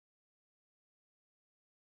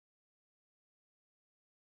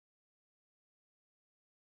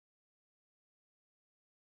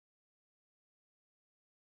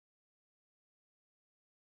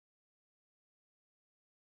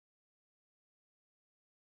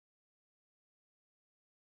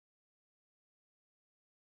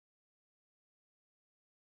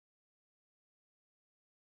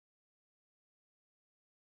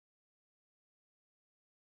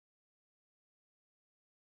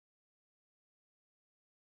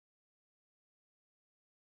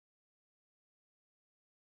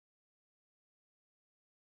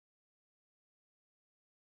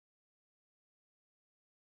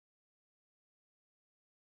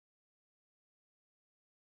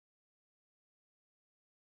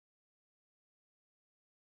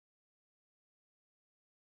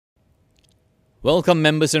Welcome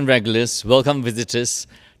members and regulars, welcome visitors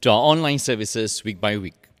to our online services week by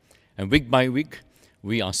week. And week by week,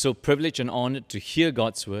 we are so privileged and honored to hear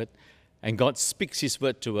God's word, and God speaks His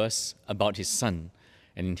word to us about His Son.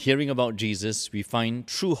 And in hearing about Jesus, we find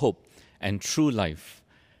true hope and true life.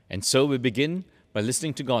 And so we begin by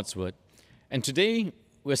listening to God's word. And today,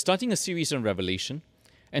 we're starting a series on Revelation.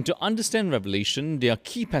 And to understand Revelation, there are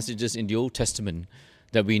key passages in the Old Testament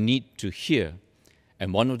that we need to hear.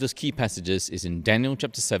 And one of those key passages is in Daniel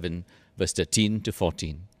chapter 7, verse 13 to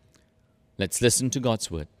 14. Let's listen to God's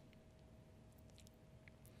word.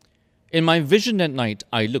 In my vision at night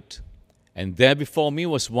I looked, and there before me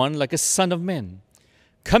was one like a son of man,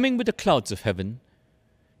 coming with the clouds of heaven.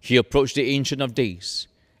 He approached the Ancient of Days,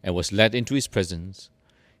 and was led into his presence.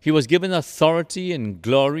 He was given authority and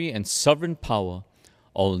glory and sovereign power.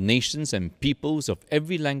 All nations and peoples of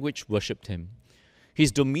every language worshipped him.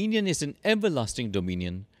 His dominion is an everlasting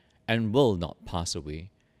dominion and will not pass away,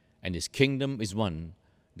 and his kingdom is one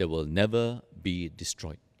that will never be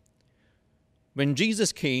destroyed. When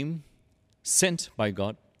Jesus came, sent by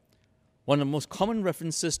God, one of the most common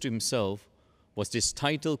references to himself was this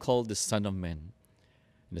title called the Son of Man.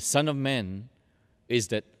 And the Son of Man is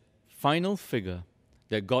that final figure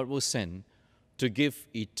that God will send to give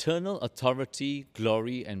eternal authority,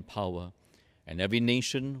 glory, and power, and every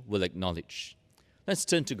nation will acknowledge. Let's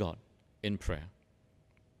turn to God in prayer.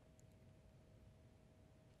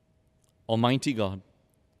 Almighty God,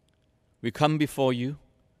 we come before you,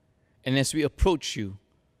 and as we approach you,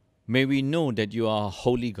 may we know that you are a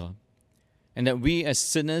holy God, and that we as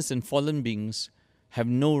sinners and fallen beings have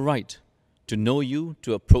no right to know you,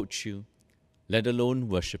 to approach you, let alone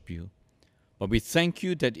worship you. But we thank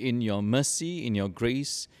you that in your mercy, in your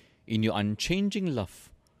grace, in your unchanging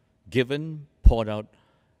love, given, poured out,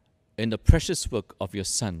 in the precious work of your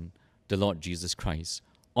Son, the Lord Jesus Christ,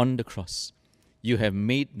 on the cross, you have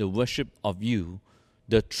made the worship of you,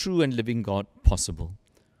 the true and living God, possible.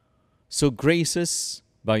 So grace us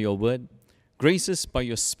by your word, grace us by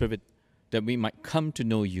your Spirit, that we might come to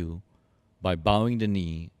know you by bowing the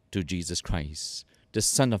knee to Jesus Christ, the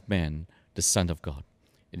Son of Man, the Son of God.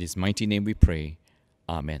 In his mighty name we pray.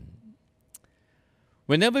 Amen.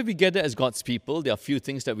 Whenever we gather as God's people, there are a few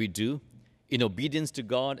things that we do in obedience to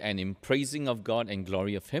God and in praising of God and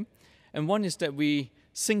glory of Him. And one is that we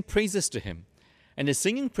sing praises to Him. And the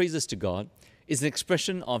singing praises to God is an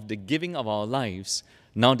expression of the giving of our lives.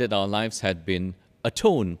 Now that our lives had been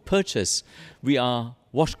atoned, purchased, we are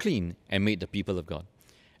washed clean and made the people of God.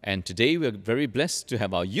 And today we are very blessed to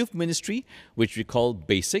have our youth ministry, which we call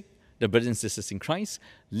Basic, the brothers and sisters in Christ,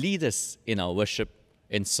 lead us in our worship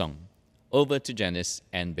in song. Over to Janice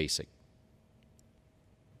and Basic.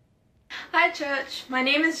 Hi church, my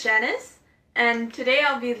name is Janice, and today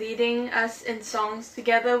I'll be leading us in songs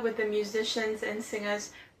together with the musicians and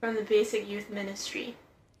singers from the Basic Youth Ministry.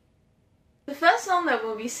 The first song that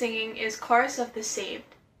we'll be singing is Chorus of the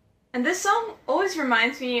Saved, and this song always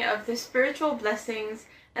reminds me of the spiritual blessings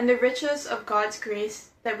and the riches of God's grace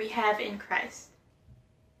that we have in Christ.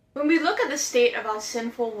 When we look at the state of our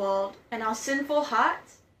sinful world and our sinful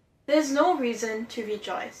hearts, there's no reason to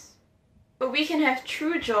rejoice, but we can have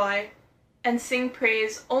true joy and sing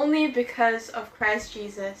praise only because of Christ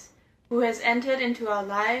Jesus, who has entered into our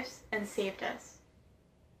lives and saved us.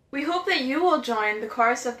 We hope that you will join the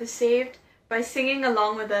Chorus of the Saved by singing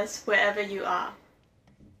along with us wherever you are.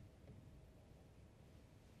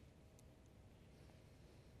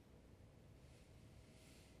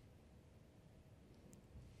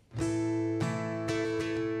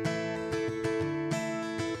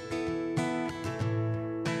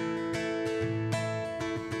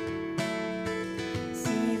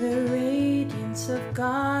 Of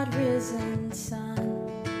God risen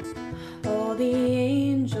Son, all the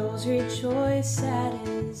angels rejoice at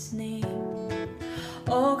his name,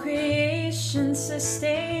 all creation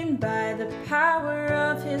sustained by the power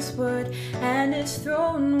of his word, and his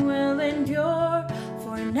throne will endure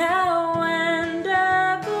for now and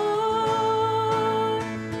ever.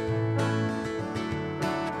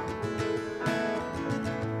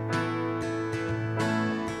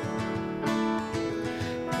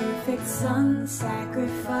 Perfect Son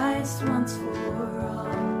sacrificed once for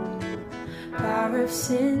all, power of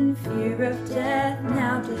sin, fear of death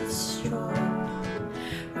now destroyed,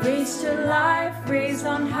 raised to life, raised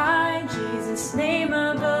on high, Jesus' name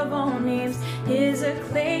above all names, his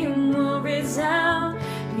acclaim will resound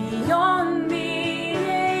beyond the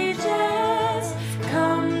ages.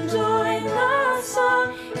 Come join the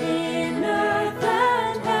song in earth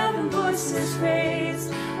and heaven, voices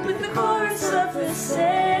raised with the chorus of the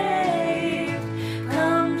saved.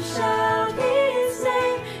 Come shout his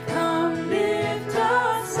name, come live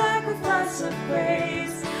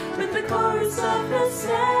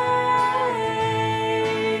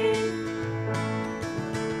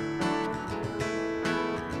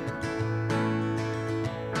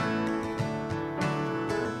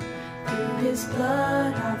his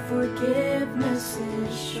blood our forgiveness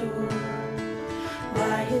is sure.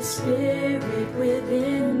 By his Spirit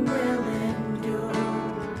within will endure.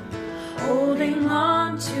 Holding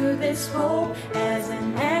on to this hope as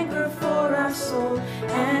an anchor for our soul,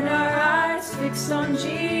 and our eyes fixed on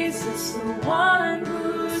Jesus, the one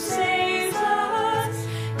who saves us.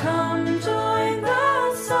 Come join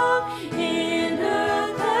the song in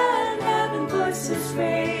earth and heaven, voices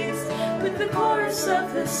raised with the chorus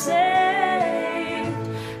of the saved.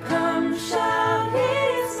 Come shout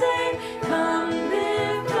his name, come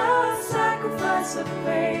lift a sacrifice of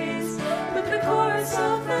praise with the chorus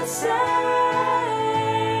of the saved.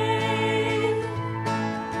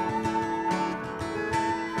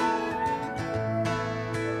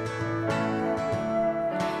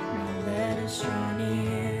 Now let us draw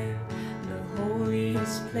near the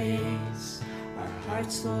holiest place, our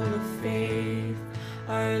hearts full of faith,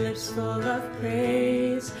 our lips full of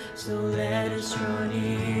praise. So let us draw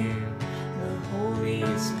near the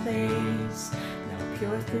holiest place, now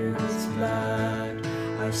pure through his blood,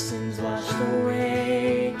 our sins washed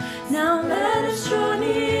away. Now let us draw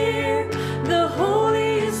near the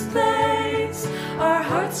holiest place, our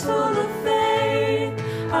hearts full of faith,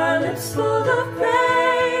 our lips full of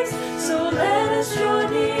praise. So let us draw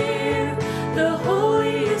near the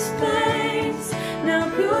holiest place, now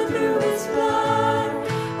pure through his blood,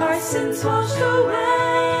 our sins washed away.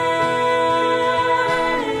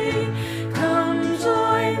 Come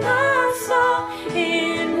join the song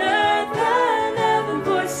in earth and heaven,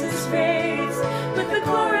 voices raised with the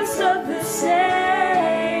chorus of the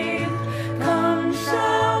saved. Come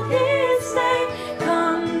shout his name,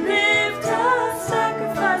 come lift a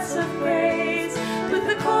sacrifice of praise with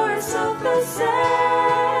the chorus of the saved.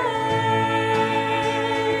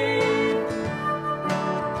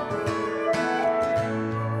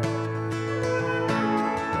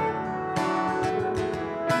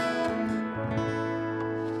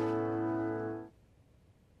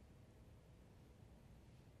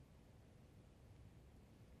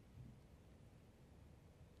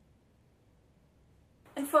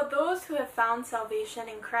 And for those who have found salvation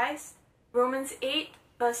in Christ, Romans 8,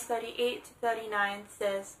 verse 38 to 39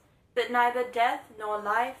 says that neither death nor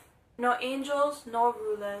life, nor angels nor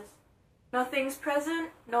rulers, nor things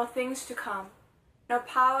present nor things to come, nor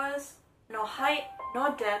powers, nor height,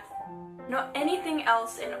 nor depth, nor anything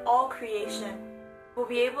else in all creation will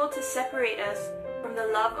be able to separate us from the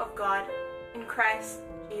love of God in Christ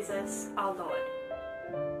Jesus our Lord.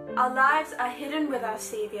 Our lives are hidden with our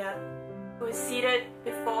Savior, who is seated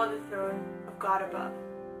before the throne of God above.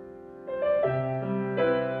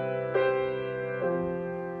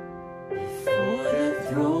 Before the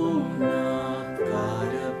throne of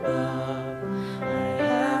God above, I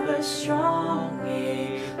have a strong,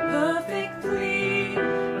 a perfect plea,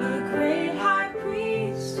 a great high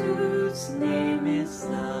priest whose name is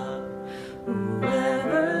love,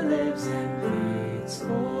 whoever lives and pleads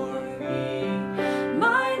for me.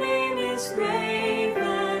 My name is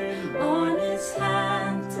graven on his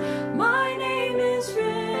hand, my name is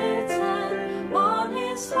written on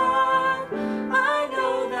his heart. I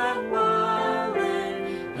know that while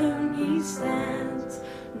in him he stands,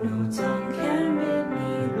 no tongue can bid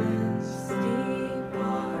me thence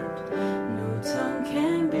depart, no tongue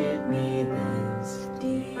can bid me thence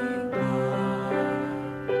depart.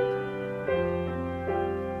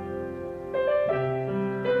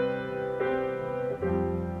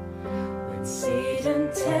 When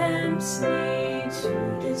Satan tempts me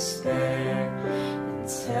to despair and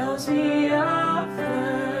tells me of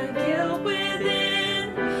the guilt within,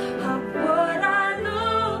 upward I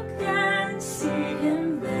look and see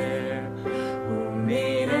him there, who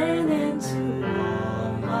made an end to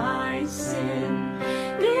all my sin.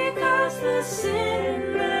 Because the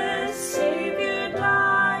sinless Savior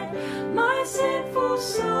died, my sinful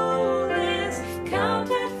soul is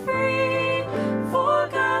counted free, for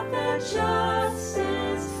God the just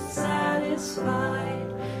is satisfied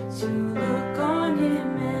to look on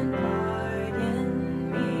him and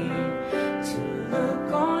pardon me, to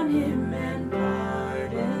look on him and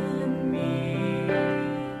pardon me.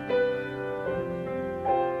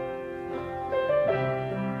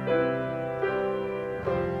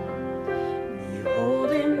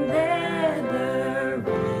 Behold him there, the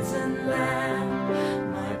risen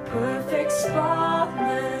Lamb, my perfect,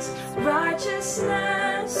 spotless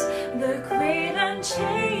righteousness, the great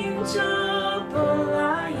unchangeable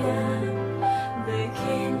I am, the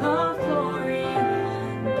King of glory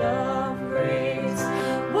and of grace.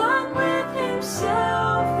 One with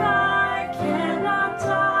himself I cannot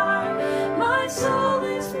die, my soul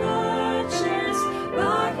is purchased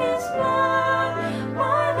by his blood,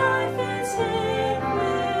 my life is his.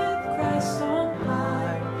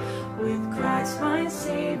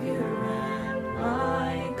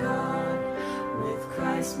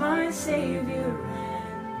 Savior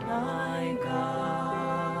and my God.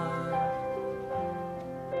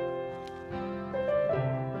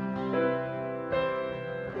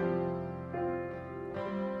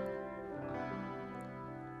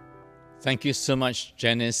 Thank you so much,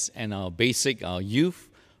 Janice and our youth,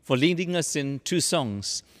 for leading us in two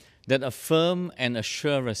songs that affirm and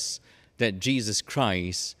assure us that Jesus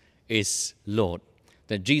Christ is Lord,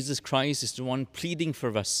 that Jesus Christ is the one pleading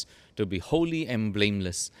for us to be holy and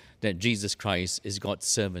blameless, that Jesus Christ is God's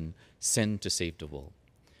servant sent to save the world.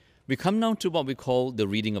 We come now to what we call the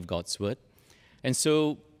reading of God's Word. And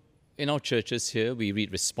so in our churches here, we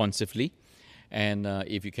read responsively. And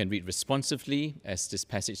if you can read responsively, as this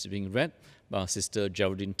passage is being read by our sister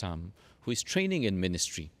Geraldine Tam, who is training in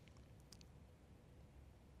ministry.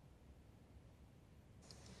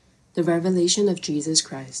 The revelation of Jesus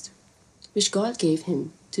Christ, which God gave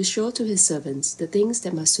him to show to his servants the things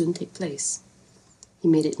that must soon take place. He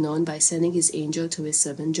made it known by sending his angel to his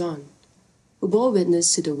servant John, who bore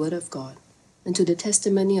witness to the word of God and to the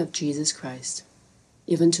testimony of Jesus Christ,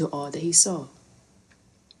 even to all that he saw.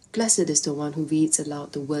 Blessed is the one who reads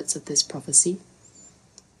aloud the words of this prophecy,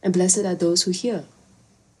 and blessed are those who hear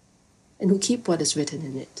and who keep what is written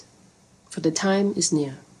in it, for the time is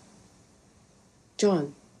near.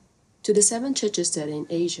 John, to the 7 churches that are in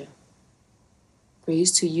Asia,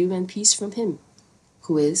 grace to you and peace from him,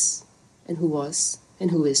 who is, and who was,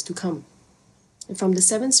 and who is to come, and from the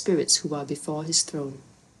 7 spirits who are before his throne,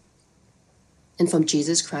 and from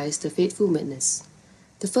Jesus Christ, the faithful witness,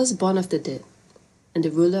 the firstborn of the dead, and the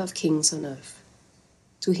ruler of kings on earth,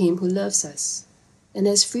 to him who loves us, and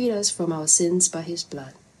has freed us from our sins by his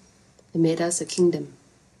blood, and made us a kingdom,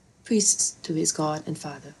 priests to his God and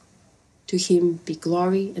Father. To him be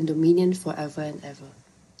glory and dominion forever and ever.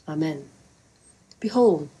 Amen.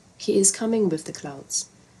 Behold, he is coming with the clouds,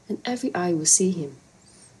 and every eye will see him,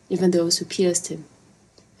 even those who pierced him,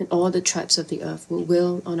 and all the tribes of the earth will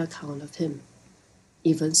wail on account of him.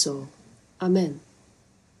 Even so. Amen.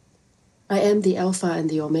 I am the Alpha and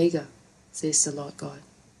the Omega, says the Lord God,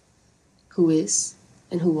 who is,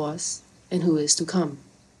 and who was, and who is to come,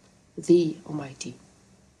 the Almighty.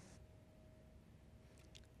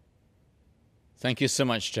 Thank you so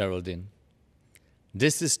much, Geraldine.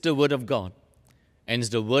 This is the Word of God, and it's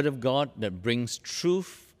the Word of God that brings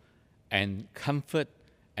truth and comfort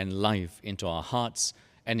and life into our hearts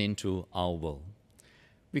and into our world.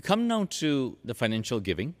 We come now to the financial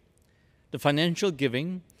giving. The financial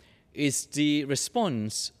giving is the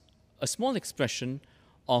response, a small expression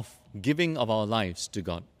of giving of our lives to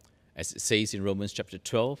God. As it says in Romans chapter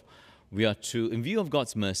 12, we are to, in view of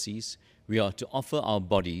God's mercies, we are to offer our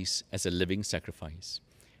bodies as a living sacrifice.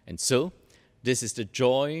 And so, this is the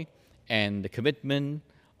joy and the commitment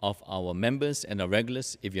of our members and our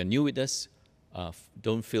regulars. If you're new with us,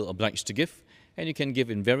 don't feel obliged to give. And you can give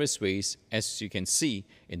in various ways, as you can see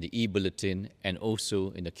in the e-bulletin and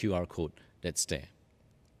also in the QR code that's there.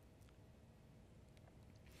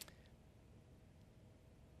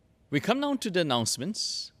 We come now to the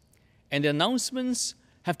announcements, and the announcements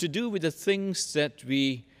have to do with the things that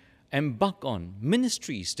we embark on,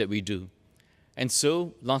 ministries that we do. And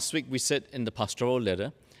so, last week we said in the pastoral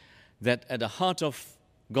letter that at the heart of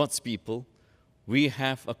God's people, we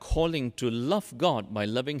have a calling to love God by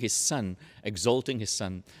loving His Son, exalting His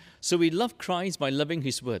Son. So we love Christ by loving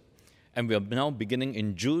His Word. And we are now beginning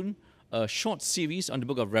in June a short series on the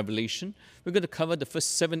book of Revelation. We're going to cover the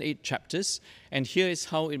first 7-8 chapters, and here is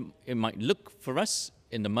how it might look for us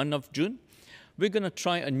in the month of June. We're going to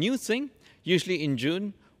try a new thing. Usually in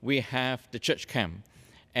June, we have the church camp,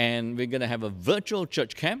 and we're going to have a virtual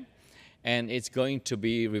church camp, and it's going to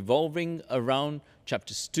be revolving around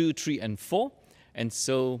chapters 2, 3, and 4. And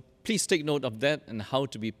so please take note of that and how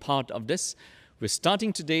to be part of this. We're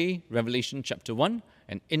starting today, Revelation chapter 1,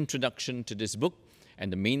 an introduction to this book,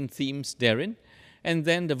 and the main themes therein. And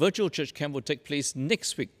then the virtual church camp will take place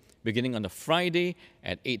next week, beginning on the Friday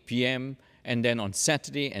at 8 p.m., and then on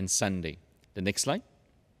Saturday and Sunday. The next slide.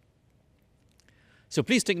 So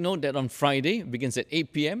please take note that on Friday, it begins at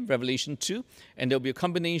 8 p.m., Revelation 2, and there will be a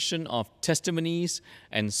combination of testimonies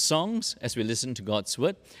and songs as we listen to God's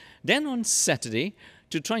Word. Then on Saturday,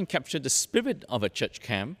 to try and capture the spirit of a church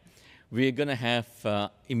camp, we're going to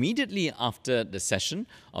have, immediately after the session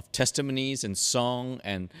of testimonies and song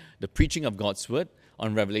and the preaching of God's Word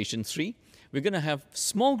on Revelation 3, we're going to have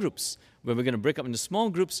small groups where we're going to break up into small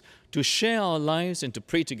groups to share our lives and to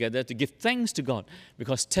pray together, to give thanks to God,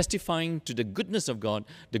 because testifying to the goodness of God,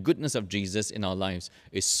 the goodness of Jesus in our lives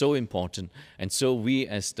is so important. And so we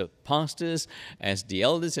as the pastors, as the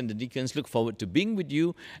elders and the deacons look forward to being with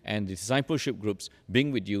you, and the discipleship groups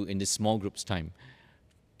being with you in this small groups time.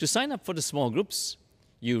 To sign up for the small groups,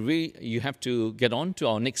 you have to get on to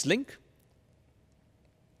our next link.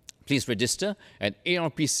 Please register at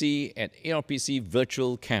ARPC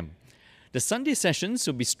Virtual Camp. The Sunday sessions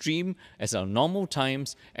will be streamed as our normal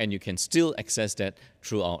times, and you can still access that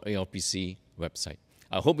through our ARPC website.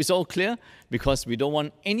 I hope it's all clear, because we don't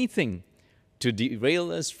want anything to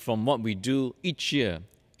derail us from what we do each year,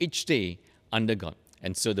 each day under God.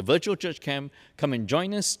 And so the virtual church camp, come and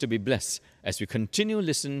join us to be blessed as we continue to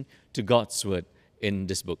listen to God's word in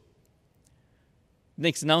this book.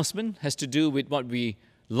 Next announcement has to do with what we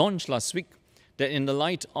launched last week, that in the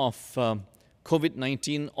light of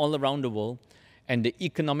COVID-19 all around the world and the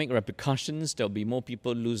economic repercussions, there'll be more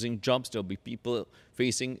people losing jobs, there'll be people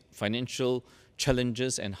facing financial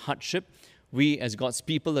challenges and hardship. We, as God's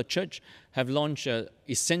people, the church, have launched an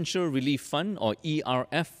Essential Relief Fund, or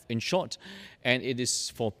ERF in short, and it is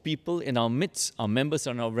for people in our midst, our members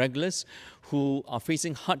and our regulars, who are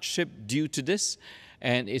facing hardship due to this,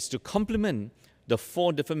 and it's to complement the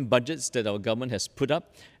 4 different budgets that our government has put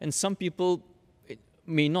up, and some people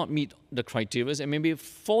may not meet the criteria and maybe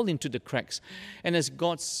fall into the cracks. And as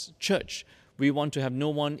God's church, we want to have no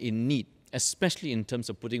one in need, especially in terms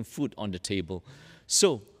of putting food on the table.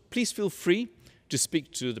 So please feel free to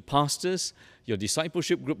speak to the pastors, your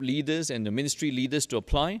discipleship group leaders, and the ministry leaders to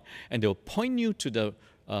apply, and they'll point you to the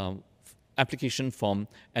application form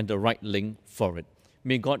and the right link for it.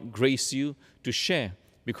 May God grace you to share,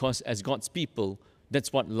 because as God's people,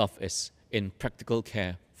 that's what love is, in practical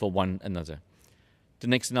care for one another. The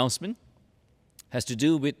next announcement has to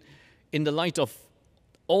do with, in the light of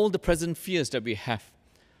all the present fears that we have,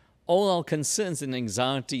 all our concerns and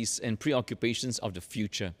anxieties and preoccupations of the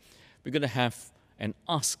future, we're going to have an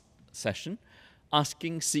ask session,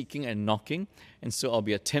 asking, seeking, and knocking. And so I'll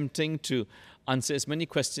be attempting to answer as many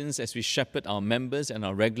questions as we shepherd our members and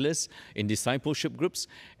our regulars in discipleship groups.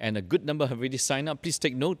 And a good number have already signed up. Please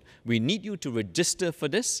take note, we need you to register for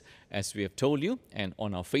this, as we have told you, and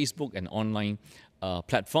on our Facebook and online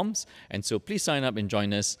platforms. And so please sign up and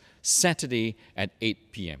join us Saturday at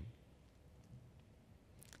 8 p.m.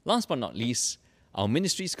 Last but not least, our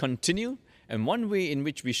ministries continue, and one way in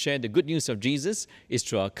which we share the good news of Jesus is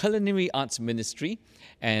through our culinary arts ministry.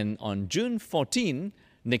 And on June 14,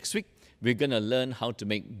 next week, we're going to learn how to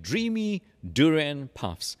make dreamy durian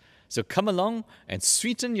puffs. So come along and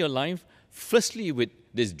sweeten your life, firstly with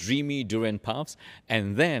these dreamy durian puffs,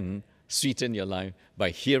 and then sweeten your life by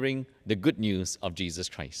hearing the good news of Jesus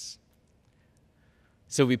Christ.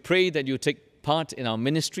 So we pray that you take part in our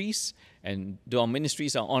ministries, and though our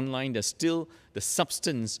ministries are online, there's still the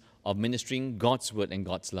substance of ministering God's word and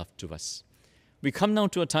God's love to us. We come now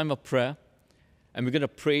to a time of prayer, and we're going to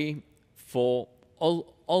pray for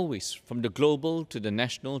always, from the global to the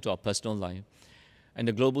national to our personal life. And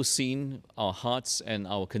the global scene, our hearts and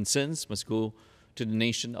our concerns must go to the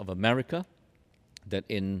nation of America, that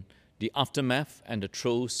in the aftermath and the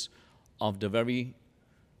throes of the very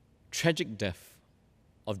tragic death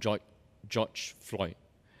of George Floyd,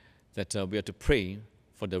 that we are to pray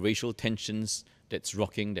for the racial tensions that's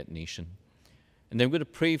rocking that nation. And then we're going to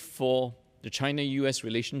pray for the China-US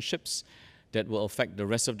relationships that will affect the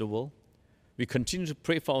rest of the world. We continue to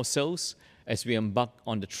pray for ourselves as we embark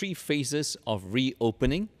on the 3 phases of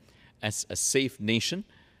reopening as a safe nation.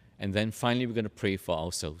 And then finally, we're going to pray for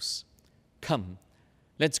ourselves. Come,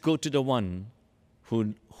 let's go to the one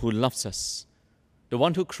who loves us, the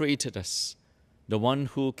one who created us, the one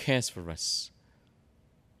who cares for us.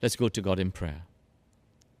 Let's go to God in prayer.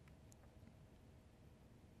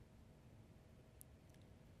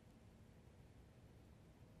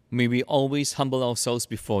 May we always humble ourselves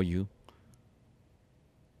before you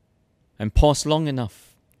and pause long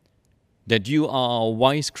enough that you are our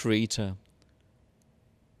wise creator,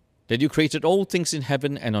 that you created all things in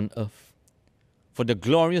heaven and on earth for the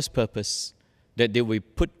glorious purpose that they will be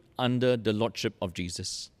put under the lordship of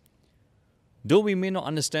Jesus. Though we may not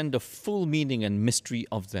understand the full meaning and mystery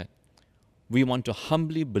of that, we want to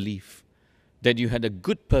humbly believe that you had a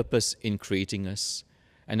good purpose in creating us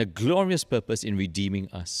and a glorious purpose in redeeming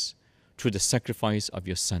us through the sacrifice of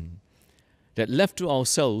your Son. That left to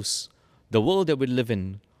ourselves, the world that we live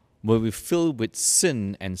in will be filled with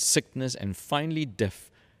sin and sickness and finally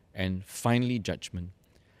death and finally judgment.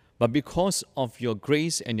 But because of your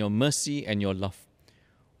grace and your mercy and your love,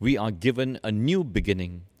 we are given a new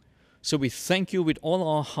beginning. So we thank you with all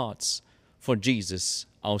our hearts for Jesus,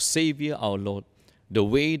 our Savior, our Lord, the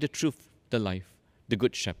way, the truth, the life, the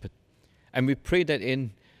Good Shepherd. And we pray that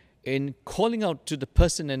in calling out to the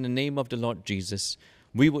person and the name of the Lord Jesus,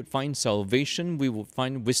 we would find salvation, we would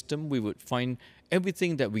find wisdom, we would find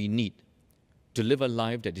everything that we need to live a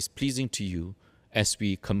life that is pleasing to you as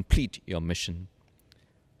we complete your mission.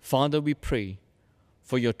 Father, we pray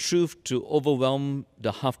for your truth to overwhelm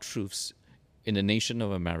the half-truths in the nation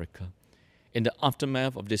of America, in the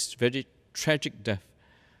aftermath of this very tragic death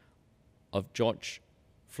of George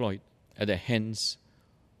Floyd at the hands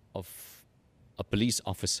of a police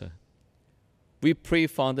officer. We pray,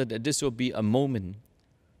 Father, that this will be a moment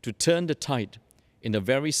to turn the tide in the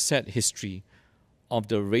very sad history of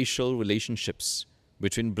the racial relationships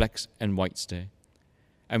between blacks and whites there.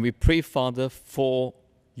 And we pray, Father, for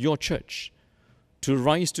your church to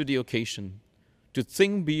rise to the occasion, to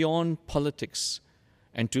think beyond politics,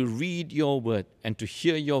 and to read your word, and to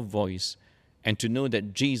hear your voice, and to know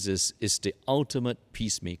that Jesus is the ultimate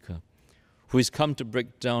peacemaker, who has come to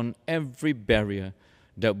break down every barrier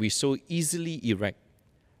that we so easily erect,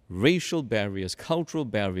 racial barriers, cultural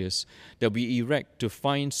barriers that we erect to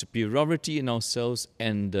find superiority in ourselves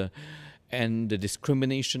and the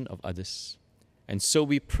discrimination of others. And so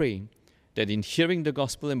we pray that in hearing the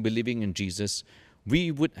gospel and believing in Jesus,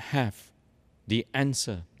 we would have the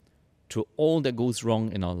answer to all that goes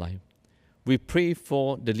wrong in our life. We pray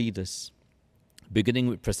for the leaders, beginning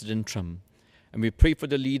with President Trump, and we pray for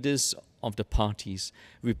the leaders of the parties.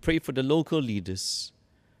 We pray for the local leaders,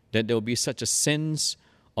 that there will be such a sense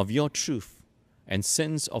of your truth and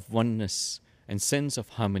sense of oneness and sense of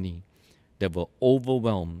harmony that will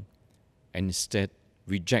overwhelm and instead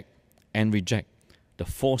reject the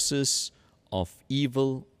forces of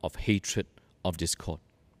evil, of hatred, of discord.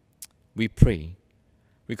 We pray.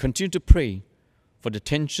 We continue to pray for the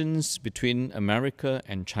tensions between America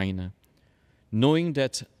and China, knowing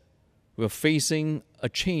that we're facing a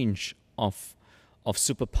change of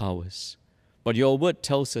superpowers. But your word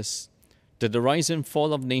tells us that the rise and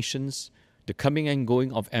fall of nations, the coming and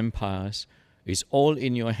going of empires, is all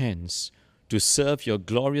in your hands to serve your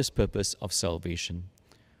glorious purpose of salvation.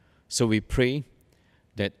 So we pray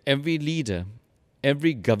that every leader,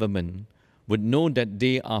 every government would know that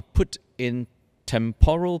they are put in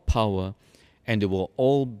temporal power and they will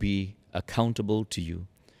all be accountable to you.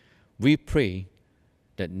 We pray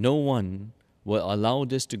that no one will allow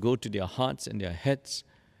this to go to their hearts and their heads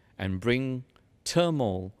and bring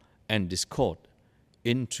turmoil and discord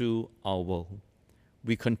into our world.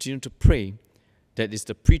 We continue to pray that it's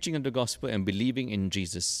the preaching of the gospel and believing in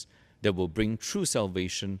Jesus that will bring true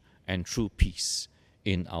salvation and true peace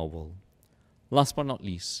in our world. Last but not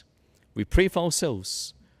least, we pray for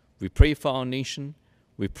ourselves, we pray for our nation,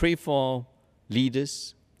 we pray for our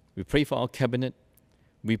leaders, we pray for our cabinet.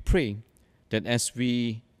 We pray that as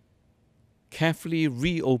we carefully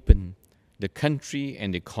reopen the country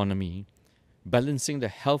and the economy, balancing the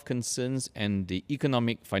health concerns and the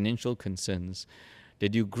economic financial concerns,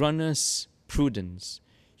 that you grant us prudence,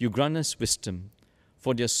 you grant us wisdom,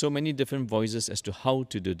 for there are so many different voices as to how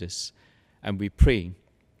to do this. And we pray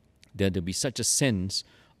that there be such a sense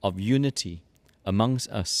of unity amongst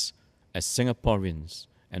us as Singaporeans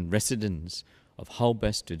and residents of how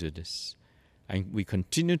best to do this. And we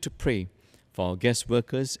continue to pray for our guest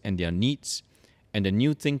workers and their needs and the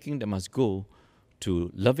new thinking that must go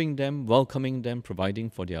to loving them, welcoming them, providing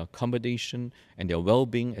for their accommodation and their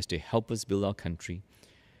well-being as they help us build our country.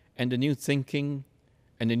 And the new thinking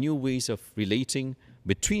and the new ways of relating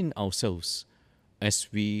between ourselves as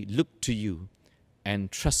we look to you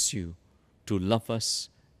and trust you to love us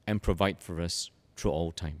and provide for us through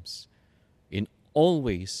all times. In all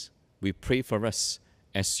ways, we pray for us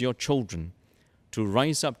as your children to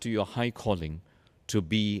rise up to your high calling, to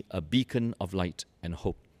be a beacon of light and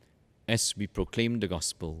hope as we proclaim the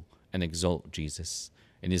gospel and exalt Jesus.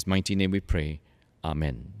 In his mighty name we pray.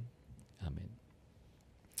 Amen. Amen.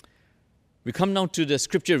 We come now to the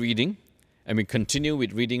scripture reading, and we continue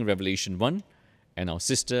with reading Revelation 1, and our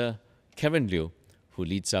sister Karen Liu, who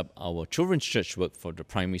leads up our children's church work for the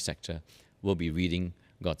primary sector, will be reading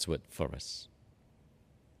God's word for us.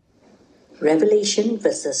 Revelation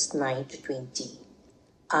verses 9 to 20.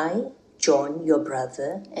 I, John, your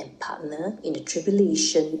brother and partner in the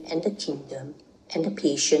tribulation and the kingdom and the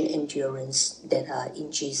patient endurance that are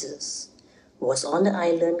in Jesus, was on the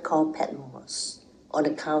island called Patmos, on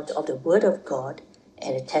account of the word of God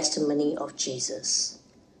and the testimony of Jesus.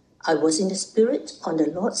 I was in the Spirit on the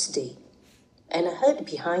Lord's day, and I heard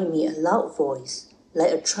behind me a loud voice,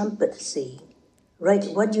 like a trumpet, saying, Write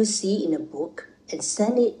what you see in a book, and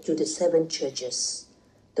send it to the 7 churches,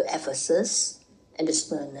 to Ephesus, and to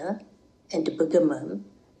Smyrna, and to Pergamum,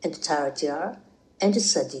 and to Thyatira, and to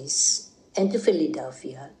Sardis, and to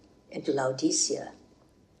Philadelphia, and to Laodicea.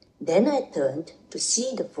 Then I turned to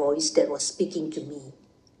see the voice that was speaking to me,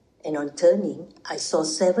 and on turning I saw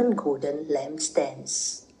 7 golden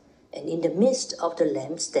lampstands, and in the midst of the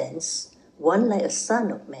lampstands one like a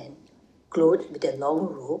son of man, clothed with a long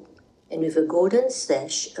robe, and with a golden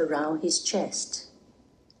sash around his chest.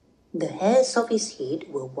 The hairs of his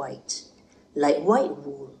head were white, like white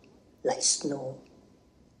wool, like snow.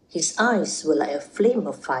 His eyes were like a flame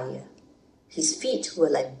of fire. His feet were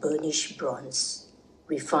like burnished bronze,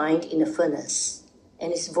 refined in a furnace,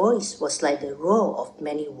 and his voice was like the roar of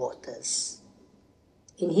many waters.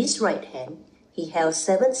 In his right hand he held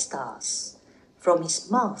 7 stars. From his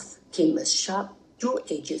mouth came a sharp,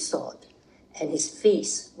 two-edged sword, and his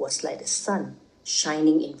face was like the sun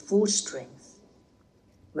shining in full strength.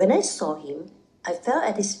 When I saw him, I fell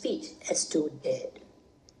at his feet as though dead.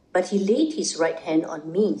 But he laid his right hand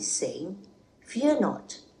on me, saying, "Fear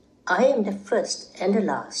not, I am the first and the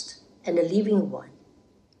last, and the living one.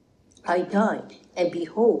 I died, and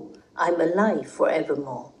behold, I am alive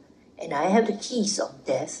forevermore, and I have the keys of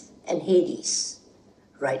death and Hades.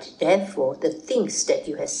 Write therefore the things that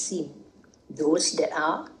you have seen, those that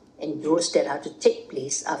are, and those that are to take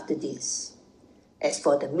place after this. As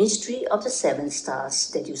for the mystery of the 7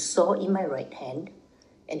 stars that you saw in my right hand,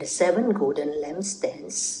 and the 7 golden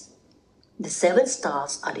lampstands, the 7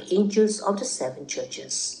 stars are the angels of the 7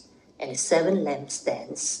 churches, and the 7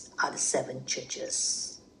 lampstands are the 7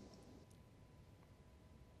 churches."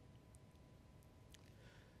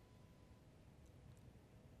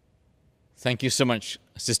 Thank you so much,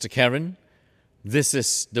 Sister Karen. This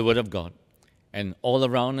is the Word of God. And all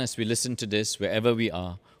around as we listen to this, wherever we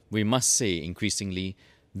are, we must say increasingly,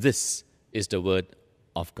 this is the Word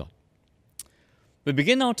of God. We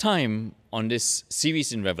begin our time on this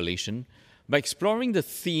series in Revelation by exploring the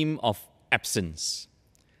theme of absence.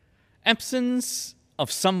 Absence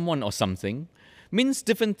of someone or something means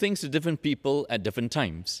different things to different people at different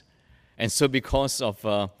times. And so because of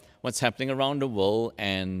what's happening around the world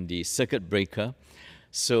and the circuit breaker,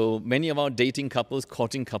 so many of our dating couples,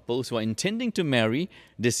 courting couples who are intending to marry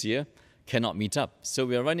this year cannot meet up. So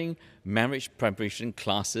we are running marriage preparation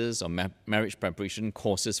classes or marriage preparation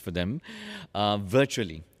courses for them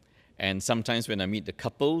virtually. And sometimes when I meet the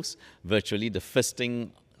couples virtually, the first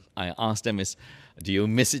thing I ask them is, do you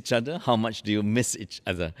miss each other? How much do you miss each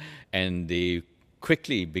other? And they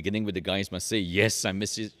quickly, beginning with the guys, must say, yes, I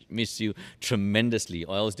miss you tremendously,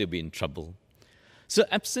 or else they'll be in trouble. So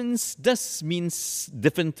absence does mean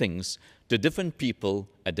different things to different people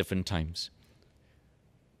at different times.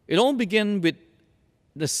 It all began with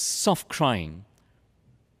the soft crying,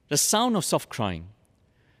 the sound of soft crying.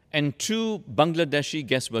 And 2 Bangladeshi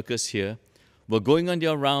guest workers here were going on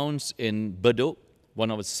their rounds in Bedok,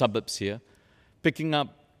 one of the suburbs here, picking up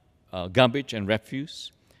garbage and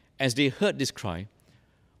refuse. As they heard this cry,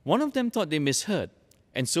 one of them thought they misheard,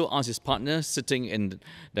 and so asked his partner sitting in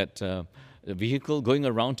that vehicle going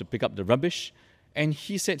around to pick up the rubbish, and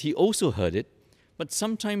he said he also heard it. But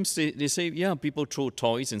sometimes they say, yeah, people throw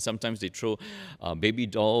toys, and sometimes they throw baby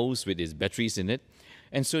dolls with its batteries in it.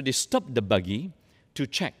 And so they stopped the buggy to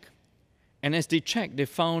check. And as they checked, they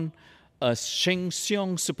found a Sheng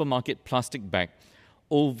Siong supermarket plastic bag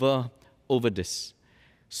over this.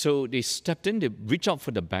 So they stepped in, they reached out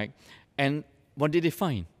for the bag, and what did they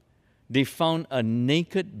find? They found a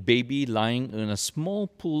naked baby lying in a small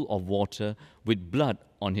pool of water with blood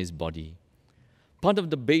on his body. Part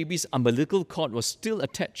of the baby's umbilical cord was still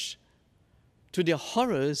attached. To their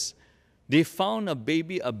horrors, they found a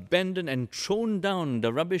baby abandoned and thrown down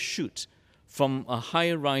the rubbish chute from a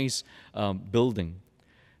high-rise building.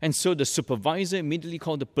 And so the supervisor immediately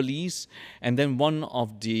called the police, and then one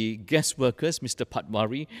of the guest workers, Mr.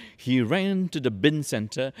 Patwari, he ran to the bin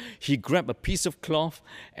center, he grabbed a piece of cloth,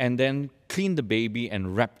 and then cleaned the baby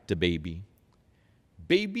and wrapped the baby.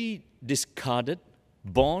 Baby discarded,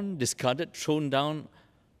 born discarded, thrown down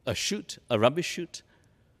a chute, a rubbish chute.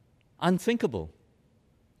 Unthinkable.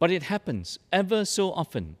 But it happens ever so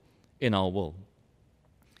often in our world.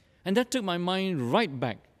 And that took my mind right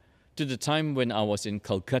back to the time when I was in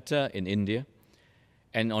Calcutta in India.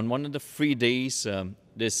 And on one of the free days,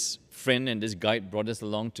 this friend and this guide brought us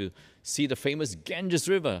along to see the famous Ganges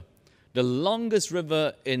River, the longest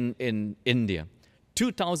river in India,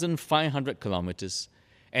 2,500 kilometers.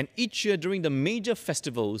 And each year during the major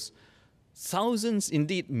festivals, thousands,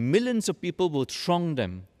 indeed millions of people will throng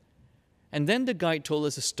them. And then the guide told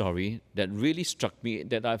us a story that really struck me,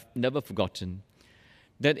 that I've never forgotten.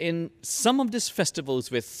 That in some of these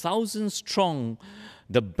festivals where thousands throng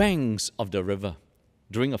the banks of the river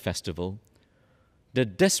during a festival, the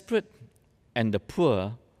desperate and the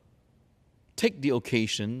poor take the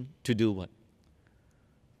occasion to do what?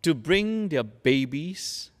 To bring their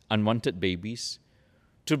babies, unwanted babies,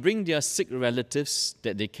 to bring their sick relatives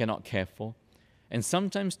that they cannot care for, and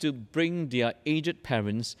sometimes to bring their aged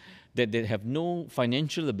parents that they have no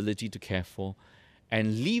financial ability to care for,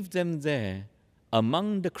 and leave them there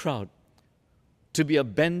among the crowd to be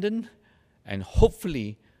abandoned and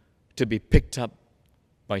hopefully to be picked up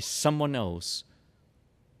by someone else.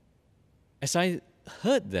 As I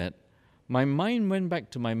heard that, my mind went back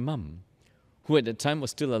to my mum, who at the time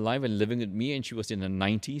was still alive and living with me, and she was in her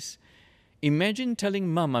 90s. Imagine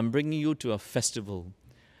telling Mum, I'm bringing you to a festival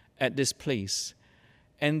at this place.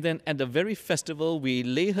 And then at the very festival, we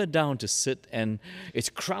lay her down to sit, and it's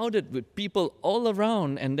crowded with people all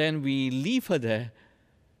around, and then we leave her there,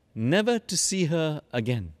 never to see her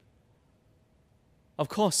again. Of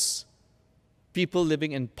course, people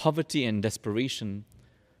living in poverty and desperation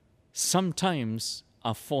sometimes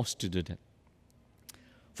are forced to do that.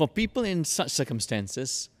 For people in such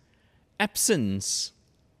circumstances, absence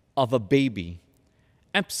of a baby,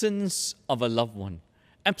 absence of a loved one,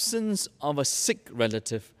 absence of a sick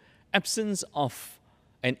relative, absence of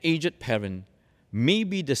an aged parent may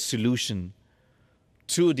be the solution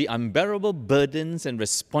to the unbearable burdens and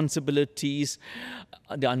responsibilities,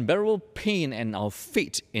 the unbearable pain and our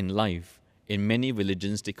fate in life. In many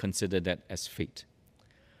religions, they consider that as fate.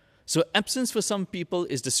 So absence for some people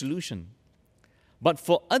is the solution. But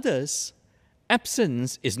for others,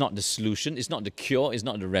 absence is not the solution, it's not the cure, it's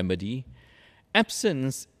not the remedy.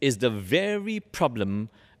 Absence is the very problem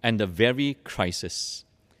and the very crisis.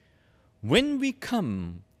 When we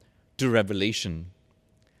come to Revelation,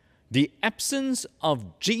 the absence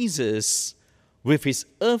of Jesus with his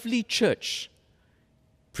earthly church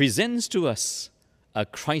presents to us a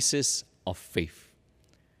crisis of faith.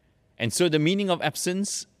 And so the meaning of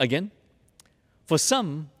absence, again, for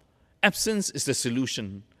some, absence is the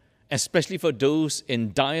solution, especially for those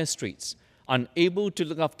in dire straits, unable to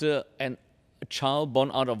look after a child born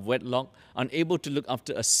out of wedlock, unable to look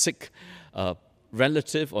after a sick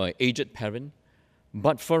relative or an aged parent.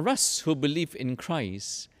 But for us who believe in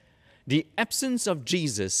Christ, the absence of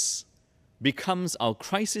Jesus becomes our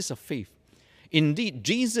crisis of faith. Indeed,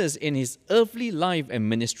 Jesus in his earthly life and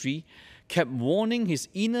ministry kept warning his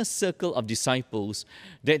inner circle of disciples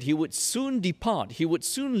that he would soon depart, he would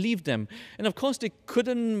soon leave them. And of course, they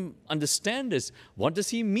couldn't understand this. What does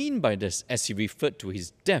he mean by this? As he referred to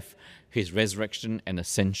his death, his resurrection and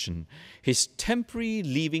ascension, his temporary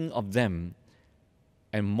leaving of them.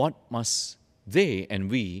 And what must they and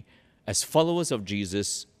we, as followers of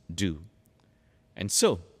Jesus, do? And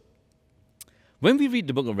so, when we read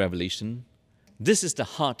the book of Revelation, this is the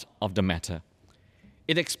heart of the matter.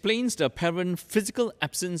 It explains the apparent physical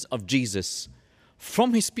absence of Jesus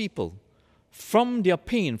from his people, from their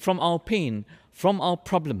pain, from our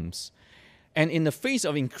problems. And in the face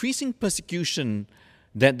of increasing persecution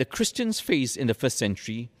that the Christians faced in the first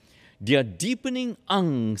century, their deepening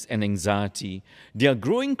angst and anxiety, their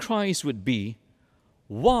growing cries would be,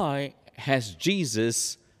 why has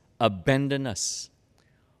Jesus abandoned us?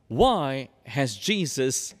 Why has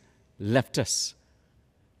Jesus left us?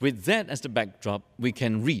 With that as the backdrop, we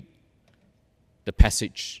can read the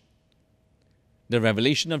passage, the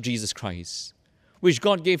revelation of Jesus Christ, which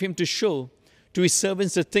God gave him to show to his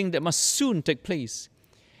servants the thing that must soon take place.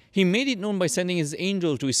 He made it known by sending his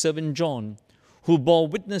angel to his servant John, who bore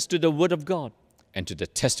witness to the word of God and to the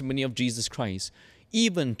testimony of Jesus Christ,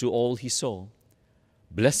 even to all he saw.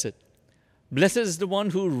 Blessed is the one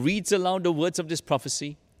who reads aloud the words of this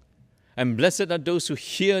prophecy, and blessed are those who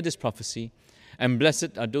hear this prophecy, and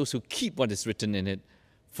blessed are those who keep what is written in it,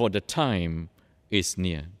 for the time is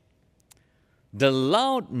near. The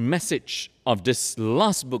loud message of this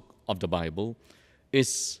last book of the Bible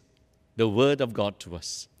is the word of God to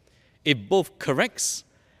us. It both corrects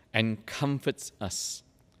and comforts us.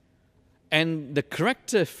 And the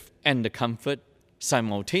corrective and the comfort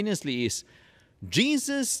simultaneously is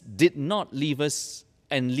Jesus did not leave us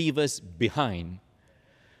and leave us behind.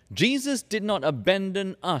 Jesus did not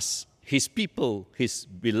abandon us, his people, his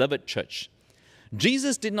beloved church.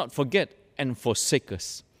 Jesus did not forget and forsake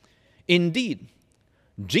us. Indeed,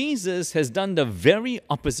 Jesus has done the very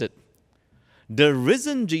opposite. The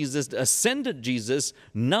risen Jesus, the ascended Jesus,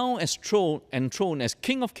 now enthroned as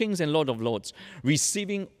King of Kings and Lord of Lords,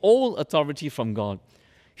 receiving all authority from God,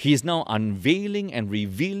 he is now unveiling and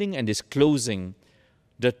revealing and disclosing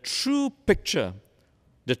the true picture,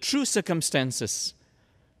 the true circumstances.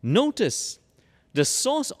 Notice the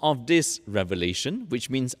source of this revelation, which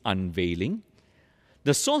means unveiling,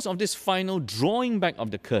 the source of this final drawing back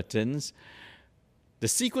of the curtains, the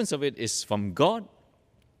sequence of it is from God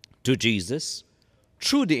to Jesus,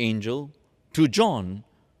 through the angel, to John,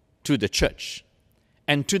 to the church,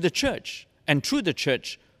 and to the church, and through the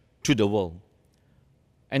church, to the world.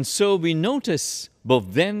 And so we notice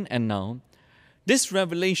both then and now, this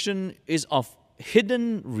revelation is of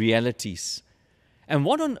hidden realities. And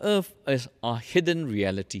what on earth are hidden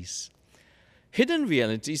realities? Hidden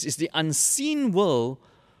realities is the unseen world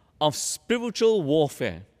of spiritual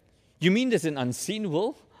warfare. You mean there's an unseen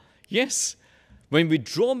world? Yes. When we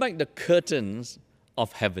draw back the curtains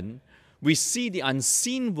of heaven, we see the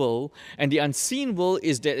unseen world, and the unseen world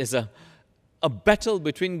is there is a battle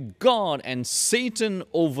between God and Satan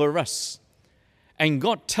over us. And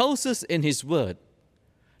God tells us in His Word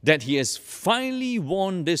that He has finally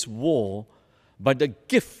won this war by the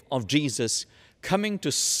gift of Jesus coming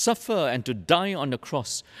to suffer and to die on the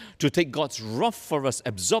cross, to take God's wrath for us,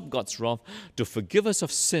 absorb God's wrath, to forgive us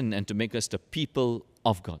of sin and to make us the people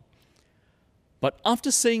of God. But after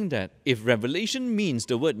saying that, if revelation means,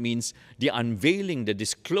 the word means the unveiling, the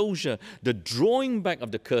disclosure, the drawing back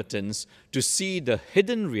of the curtains to see the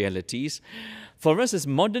hidden realities, for us as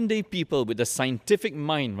modern day people with the scientific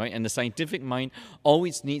mind, right, and the scientific mind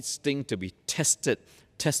always needs things to be tested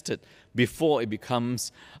before it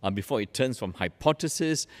turns from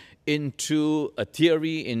hypothesis into a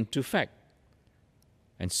theory, into fact.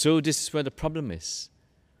 And so this is where the problem is.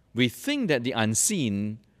 We think that the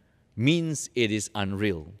unseen means it is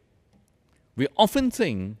unreal. We often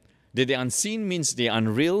think that the unseen means the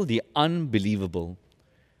unreal, the unbelievable.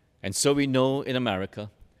 And so we know in America,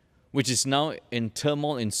 which is now in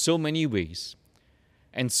turmoil in so many ways.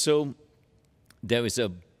 And so there is a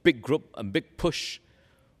big group, a big push,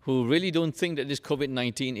 who really don't think that this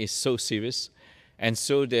COVID-19 is so serious. And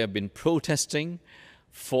so they have been protesting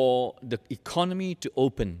for the economy to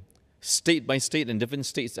open, state by state, and different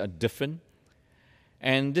states are different.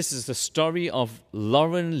 And this is the story of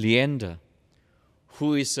Lauren Leander,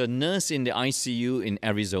 who is a nurse in the ICU in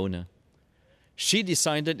Arizona. She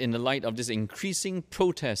decided, in the light of this increasing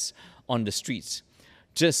protests on the streets,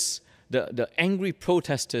 just the angry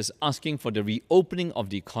protesters asking for the reopening of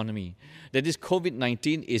the economy, that this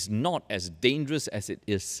COVID-19 is not as dangerous as it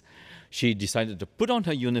is. She decided to put on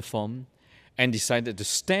her uniform and decided to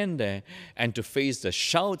stand there and to face the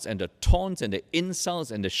shouts and the taunts and the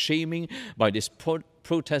insults and the shaming by these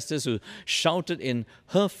protesters who shouted in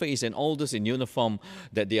her face and all those in uniform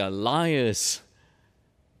that they are liars.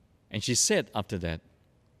 And she said after that,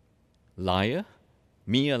 liar?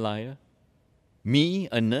 Me a liar? Me,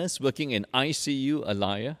 a nurse working in ICU, a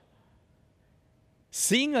liar?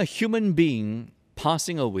 Seeing a human being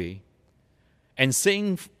passing away and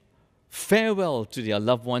saying farewell to their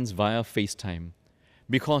loved ones via FaceTime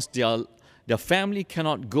because their family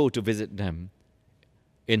cannot go to visit them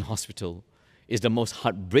in hospital is the most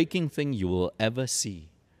heartbreaking thing you will ever see.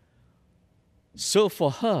 So for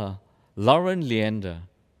her, Lauren Leander,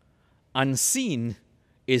 unseen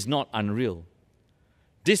is not unreal.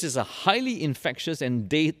 This is a highly infectious and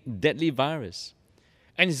deadly virus.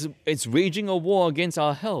 And it's waging a war against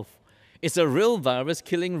our health. It's a real virus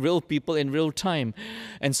killing real people in real time.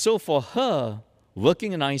 And so for her,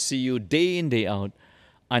 working in ICU day in, day out,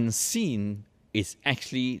 unseen is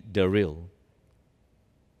actually the real.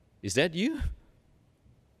 Is that you?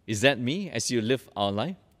 Is that me as you live our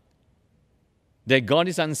life? That God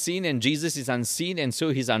is unseen and Jesus is unseen, and so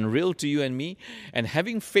He's unreal to you and me. And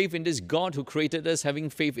having faith in this God who created us, having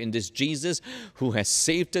faith in this Jesus who has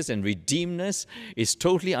saved us and redeemed us is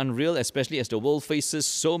totally unreal, especially as the world faces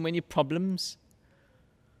so many problems.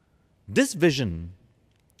 This vision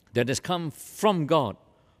that has come from God,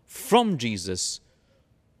 from Jesus,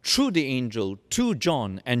 through the angel to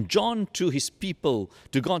John, and John to his people,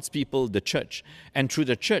 to God's people, the church, and through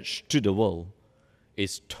the church to the world,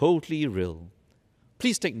 is totally real.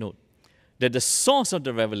 Please take note that the source of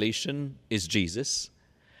the revelation is Jesus,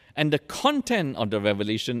 and the content of the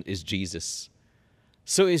revelation is Jesus.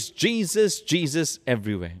 So it's Jesus, Jesus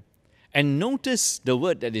everywhere. And notice the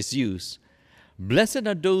word that is used. Blessed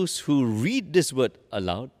are those who read this word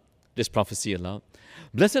aloud, this prophecy aloud.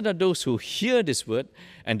 Blessed are those who hear this word,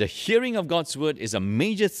 and the hearing of God's word is a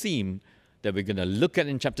major theme that we're going to look at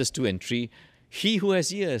in chapters 2 and 3. He who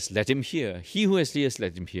has ears, let him hear. He who has ears,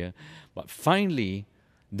 let him hear. But finally,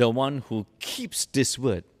 the one who keeps this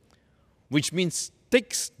word, which means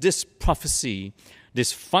takes this prophecy,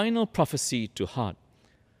 this final prophecy to heart,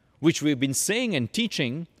 which we've been saying and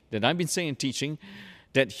teaching, that I've been saying and teaching,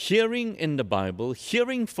 that hearing in the Bible,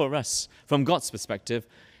 hearing for us from God's perspective,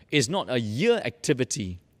 is not a ear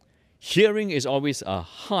activity. Hearing is always a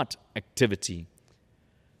heart activity.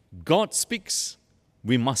 God speaks,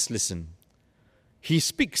 we must listen. He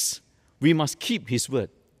speaks, we must keep His word.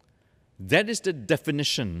 That is the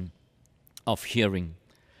definition of hearing.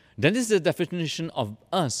 That is the definition of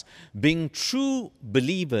us being true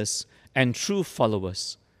believers and true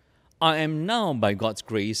followers. I am now, by God's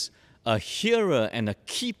grace, a hearer and a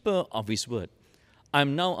keeper of His word. I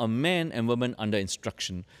am now a man and woman under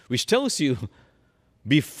instruction, which tells you,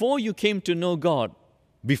 before you came to know God,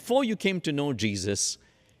 before you came to know Jesus,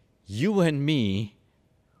 you and me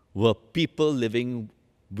were people living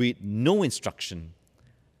with no instruction,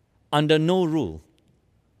 under no rule.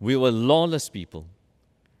 We were lawless people.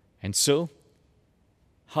 And so,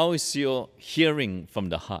 how is your hearing from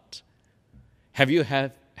the heart? Have you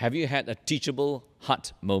had a teachable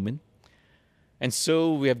heart moment? And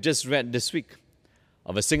so we have just read this week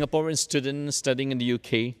of a Singaporean student studying in the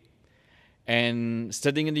UK. And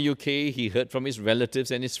studying in the UK, he heard from his relatives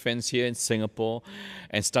and his friends here in Singapore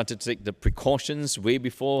and started to take the precautions way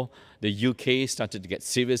before the UK started to get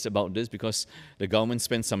serious about this, because the government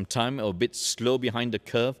spent some time a bit slow behind the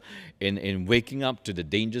curve in waking up to the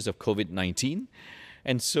dangers of COVID-19.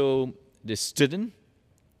 And so the student,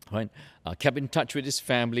 right, kept in touch with his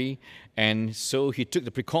family, and so he took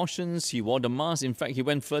the precautions. He wore the mask. In fact, he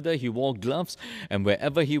went further. He wore gloves, and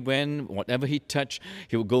wherever he went, whatever he touched,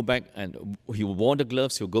 he would go back and he wore the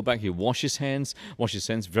gloves. He would go back. He would wash his hands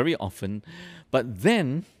very often. But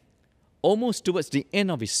then, almost towards the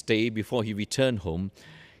end of his stay, before he returned home,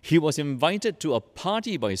 he was invited to a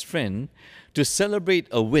party by his friend to celebrate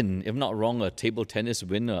a win, if not wrong, a table tennis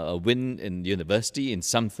win, a win in university in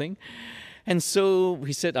something. And so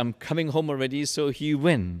he said, I'm coming home already, so he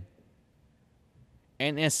went.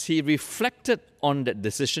 And as he reflected on that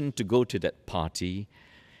decision to go to that party,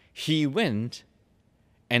 he went,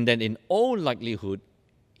 and then in all likelihood,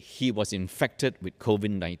 he was infected with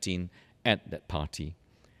COVID-19 at that party.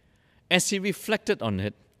 As he reflected on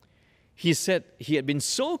it, he said he had been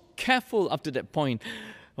so careful up to that point,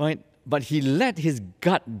 right? But he let his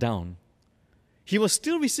guard down. He was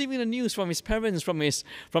still receiving the news from his parents, from his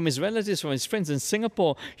relatives, from his friends in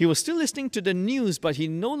Singapore. He was still listening to the news, but he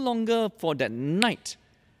no longer, for that night,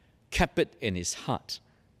 kept it in his heart.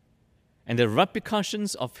 And the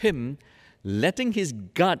repercussions of him letting his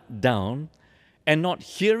guard down and not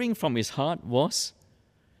hearing from his heart was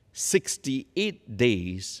 68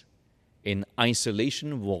 days in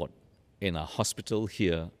isolation ward in a hospital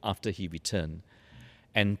here after he returned,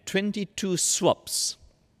 and 22 swabs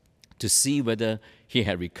to see whether he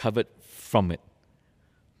had recovered from it.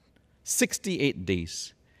 68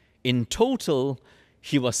 days. In total,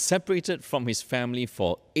 he was separated from his family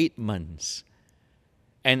for 8 months.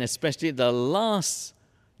 And especially the last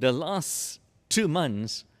 2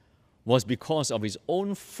 months was because of his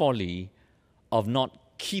own folly of not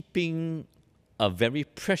keeping a very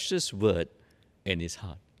precious word in his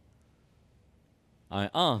heart. I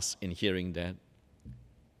ask in hearing that,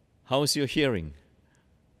 how's your hearing?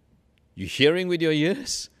 You hearing with your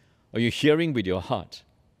ears, or you hearing with your heart?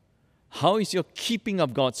 How is your keeping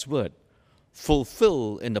of God's word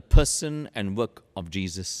fulfilled in the person and work of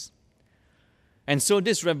Jesus? And so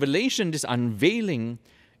this revelation, this unveiling,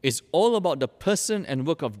 is all about the person and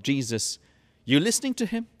work of Jesus. You listening to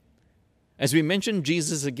him? As we mentioned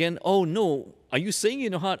Jesus again, oh no, are you saying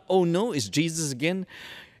in your heart, oh no, it's Jesus again?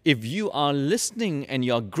 If you are listening and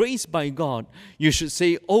you are graced by God, you should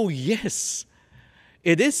say, oh yes,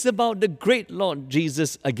 it is about the great Lord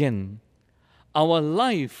Jesus again. Our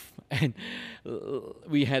life, and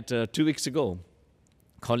we had 2 weeks ago,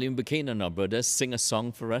 Colin Buchanan, our brother, sing a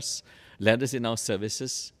song for us, led us in our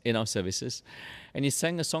services, and he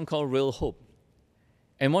sang a song called Real Hope.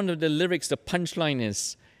 And one of the lyrics, the punchline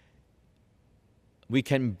is, we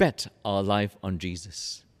can bet our life on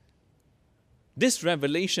Jesus. This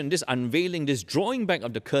revelation, this unveiling, this drawing back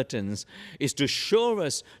of the curtains is to show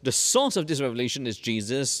us the source of this revelation is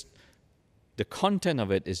Jesus. The content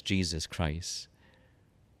of it is Jesus Christ.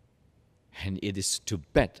 And it is to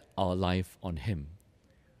bet our life on him.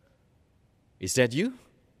 Is that you?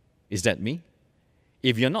 Is that me?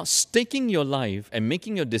 If you're not staking your life and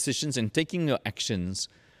making your decisions and taking your actions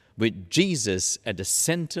with Jesus at the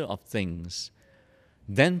center of things,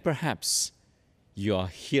 then perhaps you are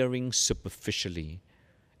hearing superficially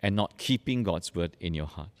and not keeping God's word in your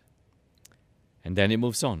heart. And then it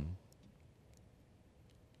moves on.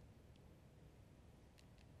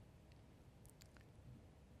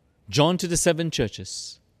 John to the 7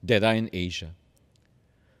 churches that are in Asia.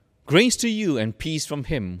 Grace to you and peace from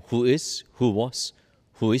him who is, who was,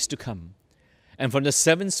 who is to come, and from the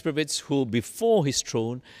 7 spirits who before his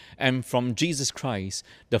throne, and from Jesus Christ,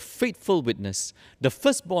 the faithful witness, the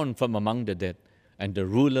firstborn from among the dead, and the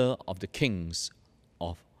ruler of the kings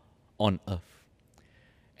on earth.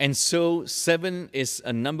 And so 7 is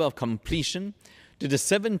a number of completion. To the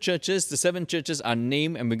 7 churches, the 7 churches are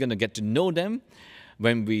named, and we're going to get to know them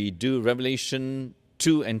when we do Revelation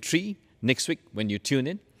 2 and 3 next week when you tune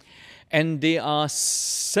in. And there are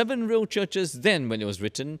 7 real churches then when it was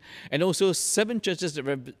written, and also 7 churches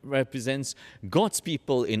that represents God's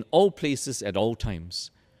people in all places at all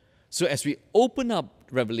times. So as we open up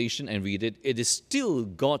Revelation and read it, it is still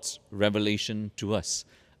God's revelation to us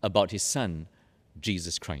about His Son,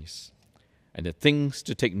 Jesus Christ. And the things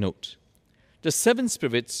to take note. The 7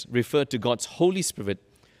 spirits refer to God's Holy Spirit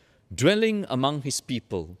dwelling among His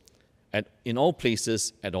people in all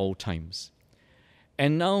places at all times.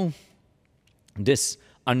 And now, this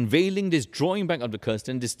unveiling, this drawing back of the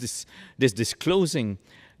curtain, this disclosing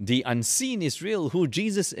the unseen is real, who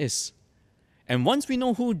Jesus is. And once we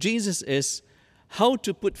know who Jesus is, how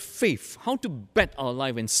to put faith, how to bet our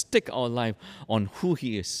life and stick our life on who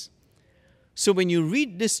He is. So when you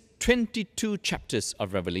read these 22 chapters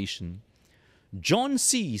of Revelation, John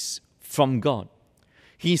sees from God.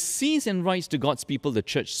 He sees and writes to God's people, the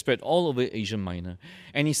church spread all over Asia Minor.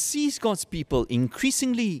 And he sees God's people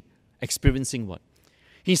increasingly experiencing what?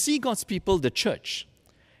 He sees God's people, the church,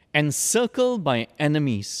 encircled by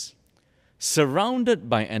enemies, surrounded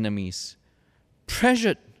by enemies,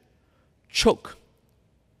 pressured, choked.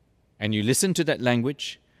 And you listen to that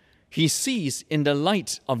language. He sees in the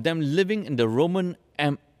light of them living in the Roman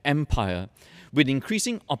Empire with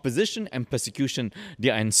increasing opposition and persecution, they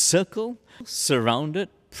are encircled, surrounded,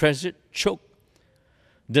 pressured, choked.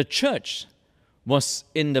 The church was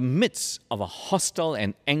in the midst of a hostile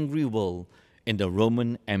and angry world in the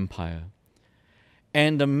Roman Empire.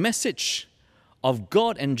 And the message of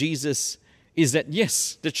God and Jesus is that,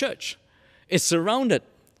 yes, the church is surrounded,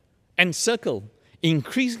 encircled,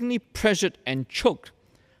 increasingly pressured and choked.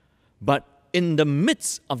 But in the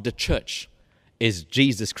midst of the church is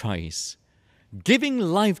Jesus Christ, giving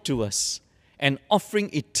life to us and offering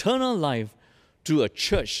eternal life to a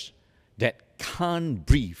church that can't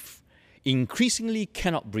breathe, increasingly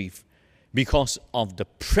cannot breathe because of the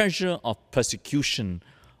pressure of persecution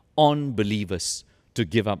on believers to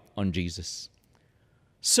give up on Jesus.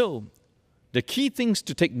 So, the key things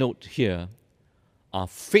to take note here are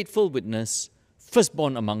faithful witness,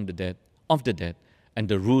 firstborn among the dead, and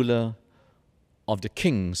the ruler of the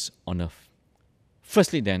kings on earth.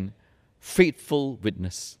 Firstly then, faithful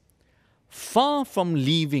witness. Far from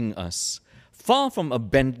leaving us, far from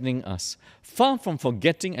abandoning us, far from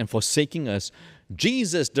forgetting and forsaking us,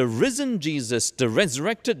 Jesus, the risen Jesus, the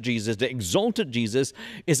resurrected Jesus, the exalted Jesus,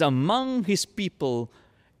 is among His people,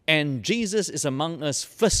 and Jesus is among us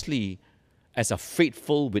firstly as a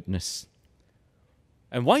faithful witness.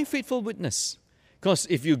 And why faithful witness? Because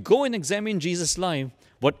if you go and examine Jesus' life,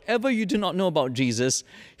 whatever you do not know about Jesus,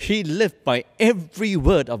 He lived by every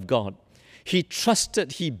word of God. He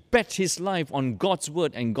trusted, He bet His life on God's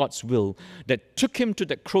word and God's will that took Him to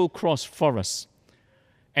the cross for us.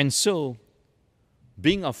 And so,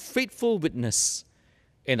 being a faithful witness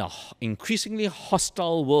in an increasingly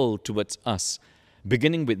hostile world towards us,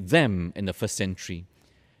 beginning with them in the first century.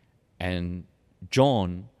 And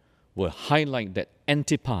John will highlight that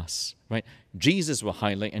antipas, right? Jesus will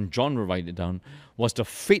highlight, and John will write it down, was the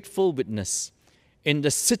faithful witness in the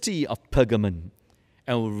city of Pergamon.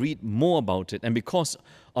 And we'll read more about it. And because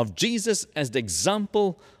of Jesus as the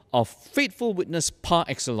example of faithful witness par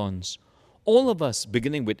excellence, all of us,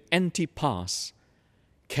 beginning with Antipas,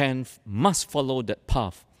 must follow that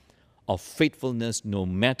path of faithfulness no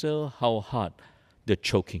matter how hard the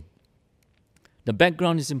choking. The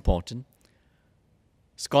background is important.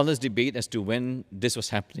 Scholars debate as to when this was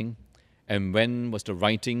happening and when was the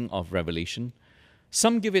writing of Revelation.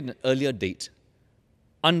 Some give it an earlier date,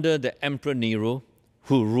 under the Emperor Nero,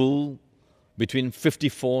 who ruled between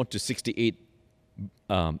 54 to 68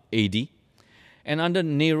 AD. And under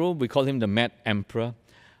Nero, we call him the Mad Emperor,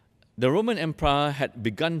 the Roman Empire had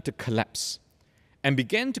begun to collapse, and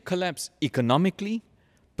began to collapse economically,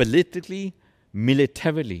 politically,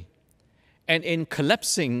 militarily. And in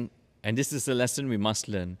collapsing, and this is a lesson we must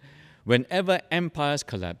learn, whenever empires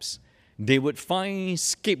collapse, they would find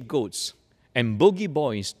scapegoats and bogey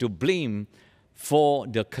boys to blame for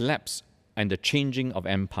the collapse and the changing of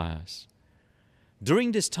empires.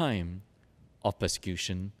 During this time of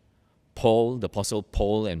persecution, Paul, the Apostle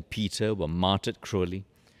Paul and Peter were martyred cruelly,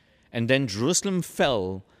 and then Jerusalem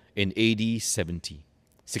fell in AD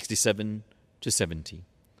 67 to 70.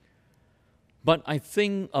 But I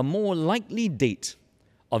think a more likely date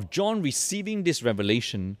of John receiving this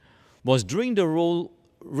revelation was during the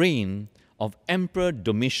reign of Emperor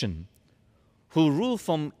Domitian, who ruled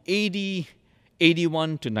from AD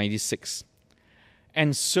 81 to 96.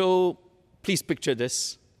 And so, please picture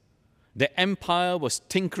this. The empire was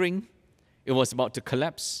tinkering. It was about to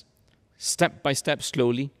collapse, step by step,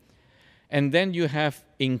 slowly. And then you have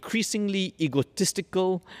increasingly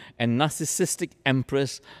egotistical and narcissistic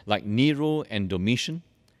emperors like Nero and Domitian.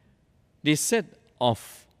 They said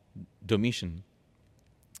of Domitian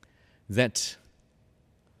that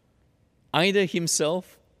either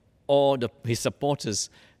himself or his supporters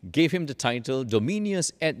gave him the title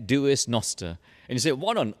Dominius et Deus Noster. And you say,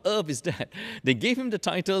 what on earth is that? They gave him the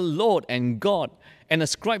title Lord and God and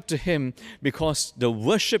ascribed to him because the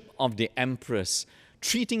worship of the emperors,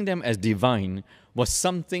 treating them as divine, was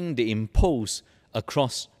something they imposed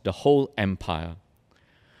across the whole empire.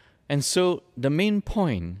 And so the main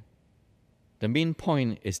point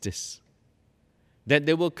is this, that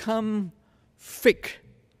there will come fake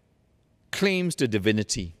claims to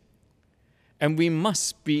divinity. And we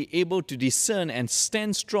must be able to discern and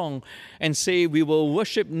stand strong and say we will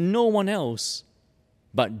worship no one else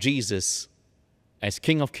but Jesus as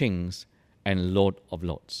King of Kings and Lord of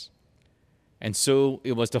Lords. And so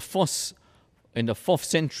it was in the 4th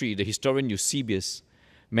century, the historian Eusebius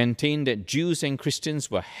maintained that Jews and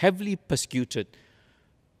Christians were heavily persecuted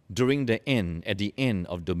at the end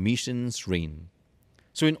of Domitian's reign.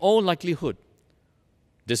 So in all likelihood,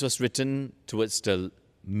 this was written towards the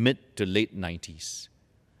mid to late 90s.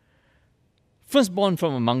 Firstborn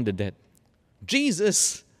from among the dead.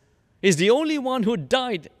 Jesus is the only one who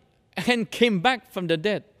died and came back from the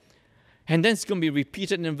dead. And then it's going to be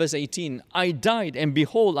repeated in verse 18. I died, and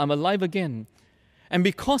behold, I'm alive again. And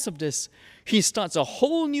because of this, he starts a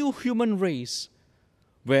whole new human race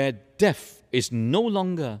where death is no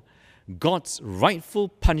longer God's rightful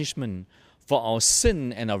punishment for our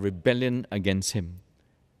sin and our rebellion against him.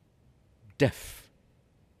 Death.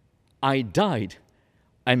 I died,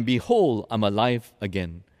 and behold, I'm alive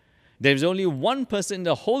again. There is only one person in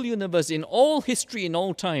the whole universe, in all history, in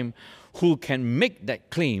all time, who can make that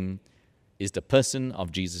claim, is the person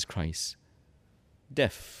of Jesus Christ.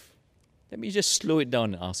 Death. Let me just slow it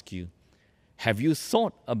down and ask you, have you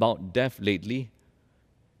thought about death lately?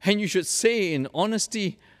 And you should say in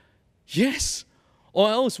honesty, yes, or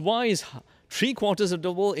else why is 3/4 of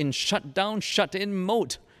the world in shut-down, shut-in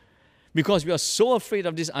mode? Because we are so afraid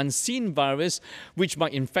of this unseen virus which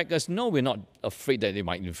might infect us. No, we're not afraid that it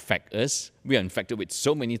might infect us. We are infected with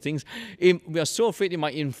so many things. We are so afraid it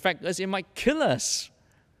might infect us, it might kill us.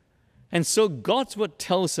 And so God's word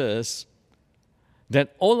tells us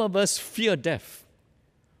that all of us fear death.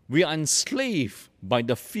 We are enslaved by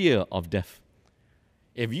the fear of death.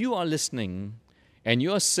 If you are listening and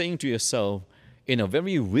you are saying to yourself, in a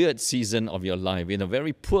very weird season of your life, in a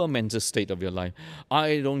very poor mental state of your life,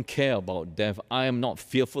 I don't care about death, I am not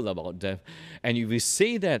fearful about death. And if you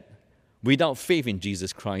say that without faith in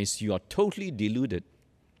Jesus Christ, you are totally deluded.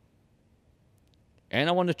 And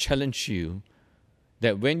I want to challenge you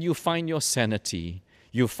that when you find your sanity,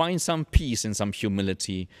 you find some peace and some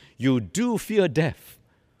humility, you do fear death.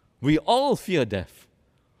 We all fear death.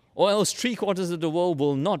 Or else 3/4 of the world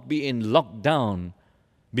will not be in lockdown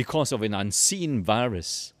because of an unseen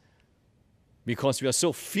virus, because we are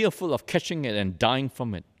so fearful of catching it and dying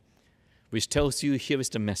from it, which tells you, here is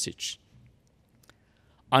the message.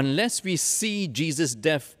 Unless we see Jesus'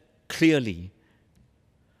 death clearly,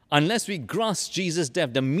 unless we grasp Jesus'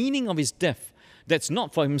 death, the meaning of his death, that's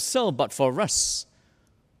not for himself but for us,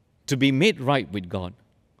 to be made right with God,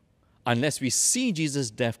 unless we see Jesus'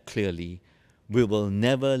 death clearly, we will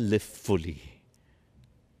never live fully.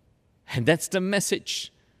 And that's the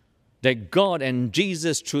message that God and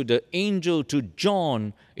Jesus, through the angel to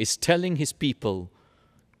John, is telling his people.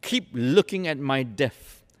 Keep looking at my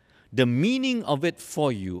death. The meaning of it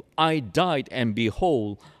for you. I died, and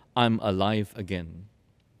behold, I'm alive again.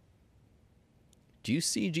 Do you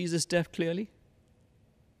see Jesus' death clearly?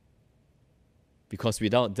 Because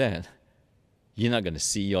without that, you're not going to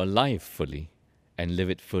see your life fully and live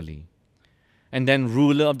it fully. And then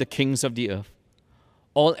ruler of the kings of the earth.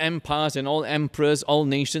 All empires and all emperors, all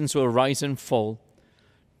nations will rise and fall.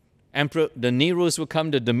 The Neros will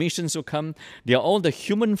come, the Domitians will come. They are all the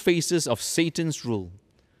human faces of Satan's rule.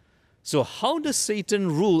 So how does Satan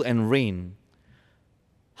rule and reign?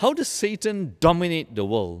 How does Satan dominate the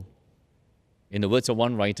world? In the words of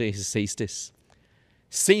one writer, he says this: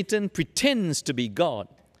 Satan pretends to be God.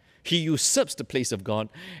 He usurps the place of God.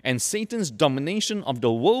 And Satan's domination of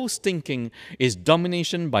the world's thinking is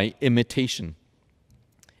domination by imitation.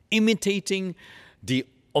 Imitating the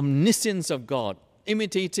omniscience of God,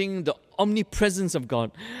 imitating the omnipresence of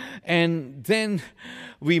God. And then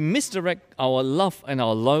we misdirect our love and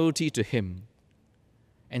our loyalty to him.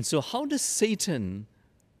 And so how does Satan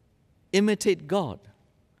imitate God?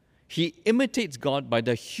 He imitates God by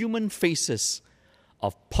the human faces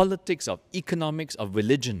of politics, of economics, of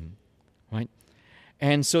religion, right?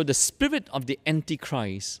 And so the spirit of the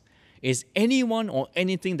Antichrist is anyone or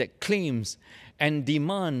anything that claims and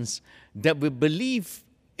demands that we believe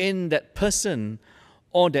in that person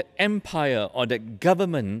or that empire or that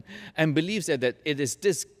government, and believes that it is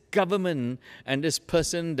this government and this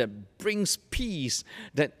person that brings peace,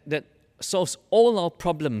 that solves all our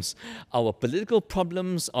problems, our political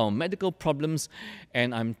problems, our medical problems.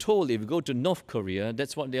 And I'm told if you go to North Korea,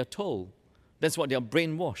 that's what they are told. That's what they are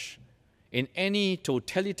brainwashed. In any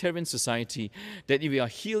totalitarian society, that if you are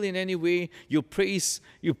healed in any way, you praise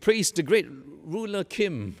the great ruler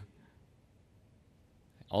Kim.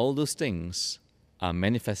 All those things are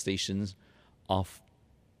manifestations of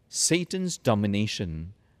Satan's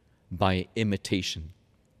domination by imitation.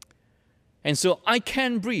 And so I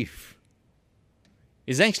can breathe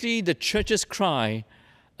is actually the church's cry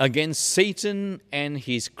against Satan and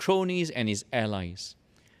his cronies and his allies.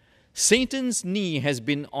 Satan's knee has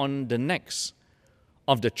been on the necks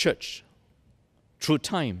of the church through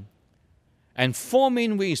time. And 4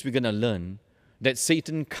 main ways we're going to learn that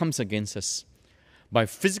Satan comes against us. By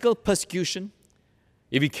physical persecution.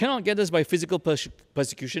 If he cannot get us by physical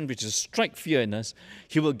persecution, which is strike fear in us,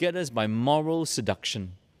 he will get us by moral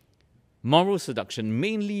seduction. Moral seduction,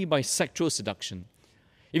 mainly by sexual seduction.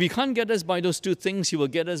 If he can't get us by those two things, he will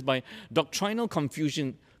get us by doctrinal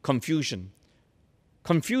confusion.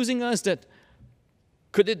 Confusing us that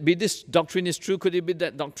could it be this doctrine is true, could it be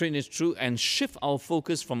that doctrine is true, and shift our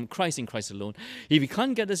focus from Christ in Christ alone. If he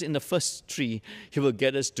can't get us in the first three, he will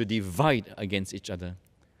get us to divide against each other.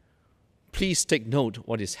 Please take note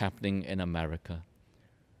what is happening in America.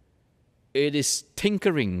 It is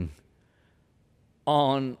tinkering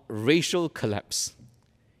on racial collapse,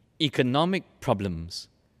 economic problems,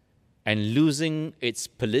 and losing its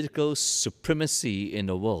political supremacy in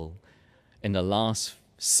the world in the last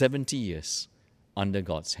 70 years under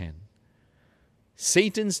God's hand.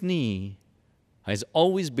 Satan's knee has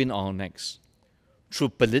always been on our necks through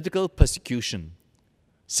political persecution,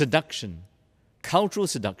 seduction, cultural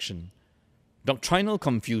seduction, doctrinal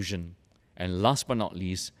confusion, and last but not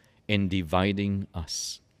least, in dividing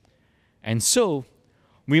us. And so,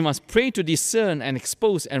 we must pray to discern and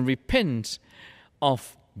expose and repent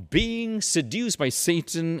of being seduced by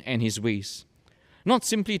Satan and his ways. Not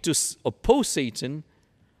simply to oppose Satan,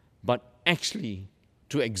 but actually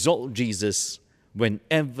to exalt Jesus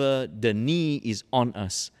whenever the knee is on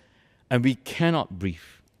us and we cannot breathe.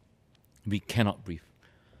 We cannot breathe.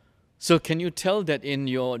 So can you tell that in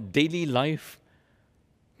your daily life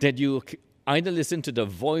that you either listen to the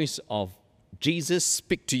voice of Jesus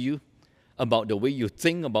speak to you about the way you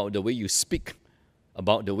think, about the way you speak,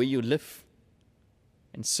 about the way you live?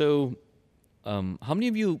 And so, how many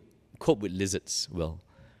of you cope with lizards well?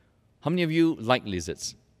 How many of you like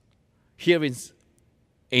lizards? Here in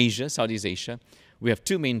Asia, Southeast Asia, we have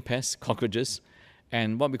two main pests, cockroaches,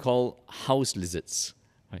 and what we call house lizards,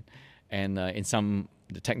 right? And in some,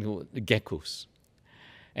 the technical, geckos.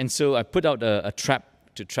 And so I put out a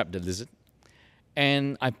trap to trap the lizard,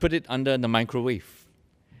 and I put it under the microwave.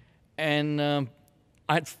 And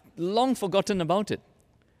I'd long forgotten about it.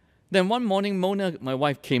 Then one morning, Mona, my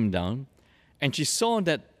wife, came down, and she saw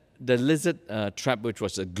that the lizard trap, which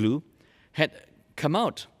was a glue, had come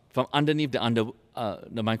out from underneath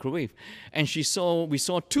the microwave. And we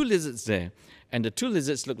saw two lizards there. And the two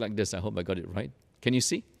lizards looked like this. I hope I got it right. Can you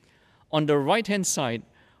see? On the right-hand side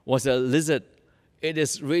was a lizard. It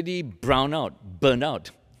is really burned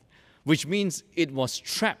out, which means it was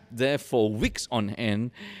trapped there for weeks on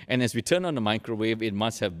end. And as we turn on the microwave, it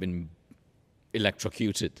must have been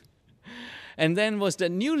electrocuted. And then was the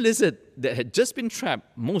new lizard that had just been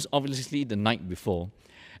trapped, most obviously the night before.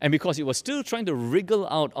 And because it was still trying to wriggle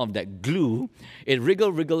out of that glue, it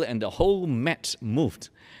wriggled, and the whole mat moved.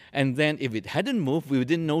 And then if it hadn't moved, we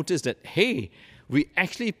didn't notice that, hey, we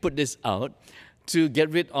actually put this out to get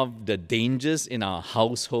rid of the dangers in our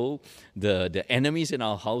household, the enemies in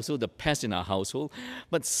our household, the pests in our household.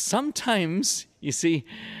 But sometimes, you see,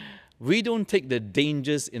 we don't take the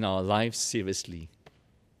dangers in our lives seriously.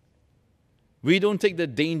 We don't take the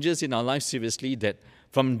dangers in our lives seriously, that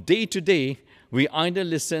from day to day, we either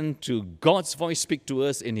listen to God's voice speak to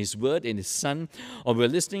us in His Word, in His Son, or we're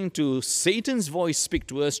listening to Satan's voice speak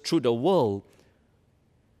to us through the world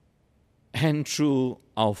and through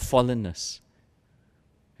our fallenness.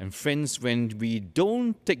 And friends, when we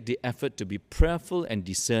don't take the effort to be prayerful and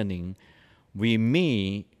discerning, we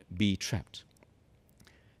may be trapped.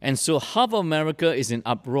 And so half of America is in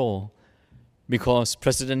uproar because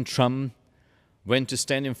President Trump went to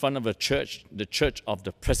stand in front of the church of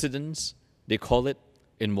the presidents, they call it,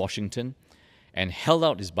 in Washington, and held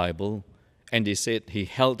out his Bible And they said he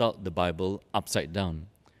held out the Bible upside down.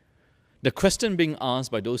 The question being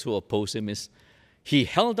asked by those who oppose him is, he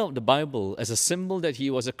held out the Bible as a symbol that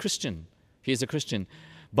he was a Christian. He is a Christian.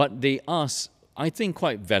 But they ask, I think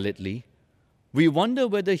quite validly, we wonder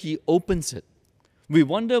whether he opens it. We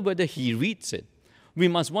wonder whether he reads it. We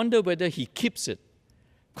must wonder whether he keeps it.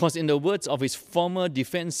 Because in the words of his former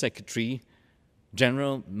defense secretary,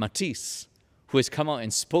 General Matisse, who has come out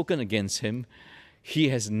and spoken against him, he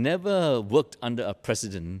has never worked under a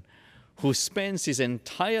president who spends his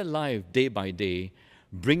entire life, day by day,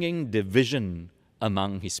 bringing division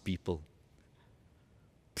among his people.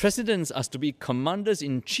 Presidents are to be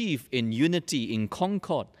commanders-in-chief in unity, in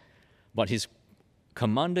concord, but his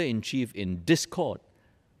commander-in-chief in discord.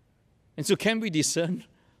 And so can we discern?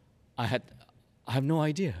 I have no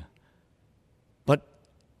idea. But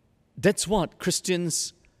that's what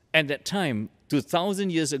Christians at that time,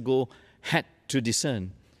 2,000 years ago, had to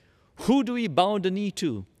discern. Who do we bow the knee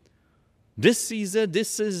to? This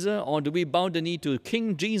Caesar, or do we bow the knee to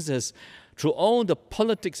King Jesus through all the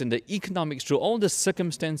politics and the economics, through all the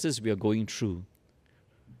circumstances we are going through?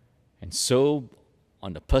 And so,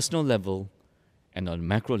 on the personal level and on the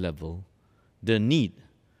macro level, the need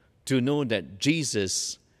to know that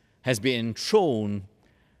Jesus has been enthroned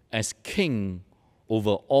as King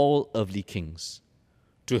over all earthly kings.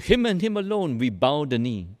 To Him and Him alone we bow the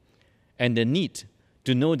knee. And the need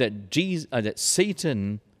to know that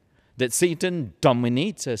Satan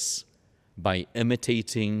dominates us by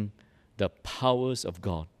imitating the powers of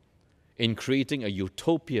God in creating a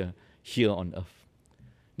utopia here on earth.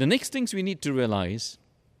 The next things we need to realize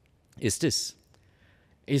is this.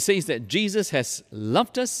 It says that Jesus has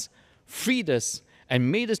loved us, freed us,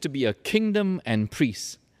 and made us to be a kingdom and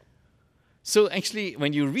priests. So actually,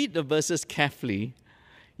 when you read the verses carefully,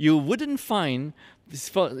 you wouldn't find,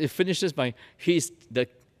 it finishes by, He's the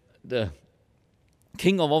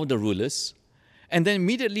king of all the rulers, and then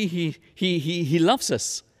immediately he loves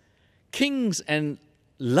us. Kings and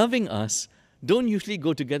loving us don't usually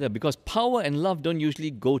go together, because power and love don't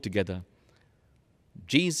usually go together.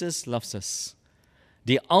 Jesus loves us.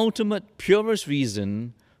 The ultimate, purest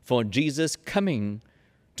reason for Jesus coming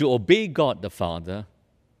to obey God the Father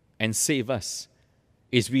and save us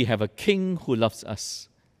is we have a king who loves us.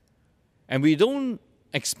 And we don't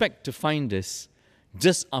expect to find this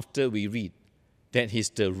just after we read that He's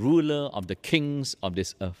the ruler of the kings of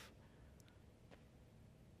this earth.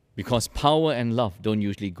 Because power and love don't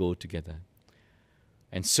usually go together.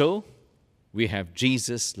 And so, we have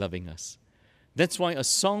Jesus loving us. That's why a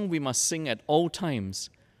song we must sing at all times,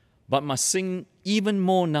 but must sing even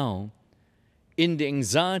more now in the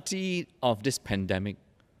anxiety of this pandemic,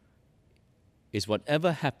 is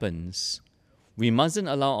whatever happens, we mustn't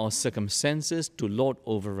allow our circumstances to lord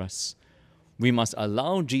over us. We must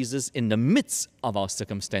allow Jesus in the midst of our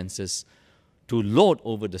circumstances to lord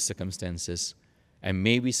over the circumstances. And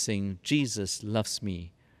may we sing, Jesus loves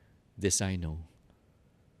me, this I know.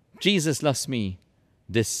 Jesus loves me,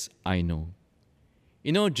 this I know.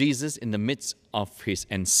 You know, Jesus in the midst of His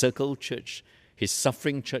encircled church, His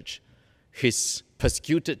suffering church, His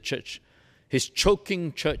persecuted church, His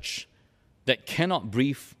choking church that cannot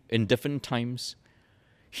breathe in different times,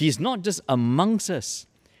 He's not just amongst us.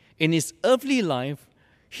 In His earthly life,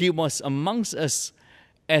 He was amongst us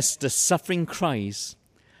as the suffering Christ.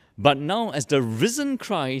 But now as the risen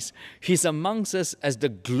Christ, He's amongst us as the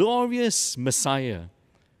glorious Messiah.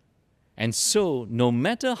 And so, no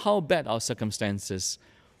matter how bad our circumstances,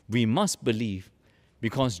 we must believe,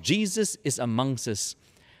 because Jesus is amongst us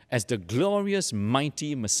as the glorious,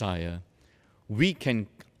 mighty Messiah, we can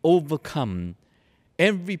overcome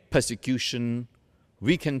every persecution,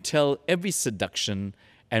 we can tell every seduction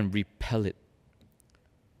and repel it.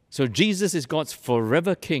 So Jesus is God's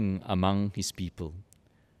forever King among His people.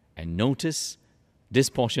 And notice, this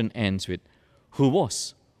portion ends with, who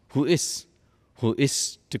was, who is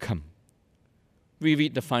to come. We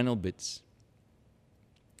read the final bits.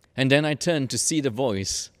 And then I turn to see the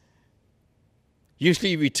voice.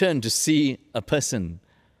 Usually we turn to see a person,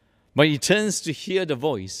 but He turns to hear the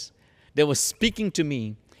voice that was speaking to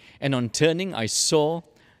me. And on turning, I saw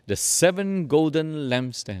the 7 golden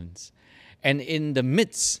lampstands. And in the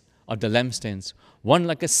midst of the lampstands, one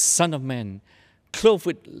like a son of man, clothed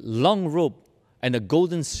with long robe and a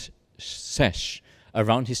golden sash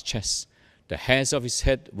around his chest. The hairs of his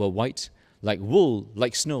head were white, like wool,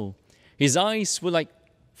 like snow. His eyes were like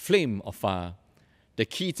flame of fire. The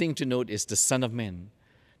key thing to note is the Son of Man,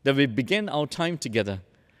 that we began our time together.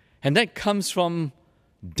 And that comes from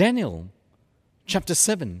Daniel chapter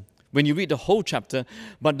 7, when you read the whole chapter.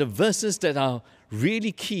 But the verses that are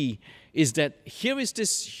really key is that here is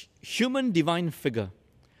this human divine figure,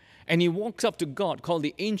 and he walks up to God called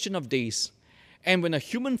the Ancient of Days. And when a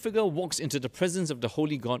human figure walks into the presence of the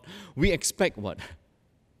Holy God, we expect what?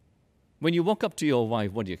 When you walk up to your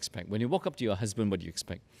wife, what do you expect? When you walk up to your husband, what do you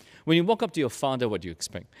expect? When you walk up to your father, what do you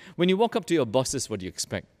expect? When you walk up to your bosses, what do you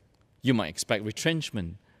expect? You might expect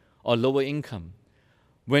retrenchment or lower income.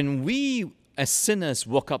 When we as sinners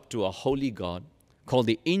walk up to a holy God called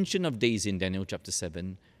the Ancient of Days in Daniel chapter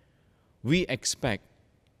 7, we expect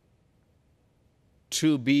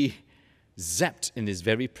to be zapped in his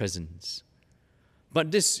very presence.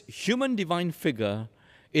 But this human divine figure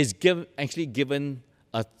is actually given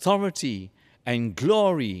authority and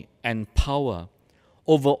glory and power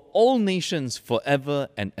over all nations forever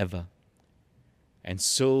and ever. And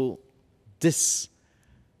so this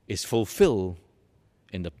is fulfilled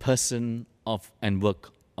in the person of and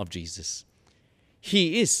work of Jesus.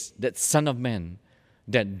 He is that Son of Man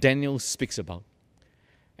that Daniel speaks about.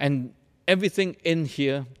 And everything in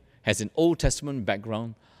here has an Old Testament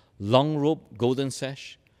background, long robe, golden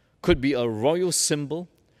sash, could be a royal symbol,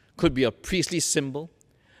 could be a priestly symbol.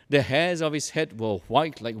 The hairs of his head were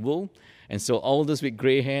white like wool, and so all those with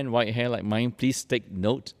gray hair and white hair like mine, please take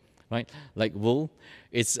note, right? Like wool,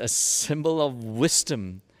 it's a symbol of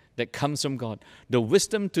wisdom that comes from God, the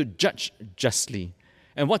wisdom to judge justly.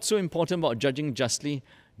 And what's so important about judging justly?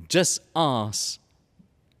 Just ask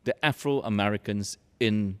the Afro-Americans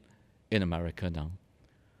in America now.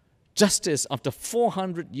 Justice after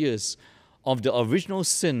 400 years of the original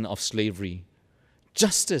sin of slavery.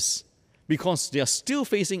 Justice because they are still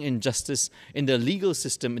facing injustice in the legal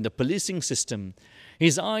system, in the policing system.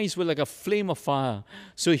 His eyes were like a flame of fire,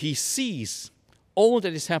 so he sees all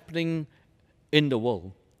that is happening in the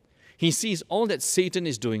world. He sees all that Satan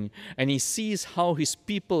is doing, and he sees how his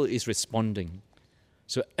people is responding.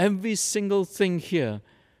 So every single thing here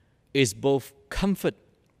is both comfort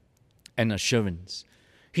and assurance.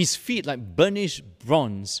 His feet like burnished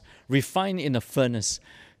bronze, refined in a furnace.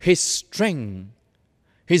 His strength,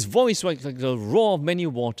 his voice like the roar of many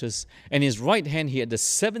waters, and his right hand he had the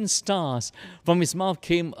 7 stars. From his mouth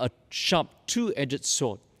came a sharp 2-edged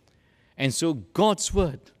sword. And so God's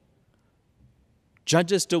word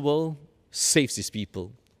judges the world, saves his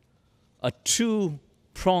people. A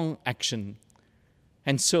 2-pronged action.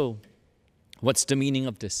 And so, what's the meaning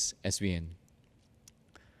of this as we end?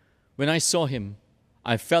 When I saw him,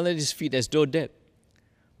 I fell at his feet as though dead.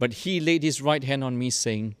 But he laid his right hand on me,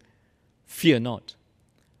 saying, "Fear not.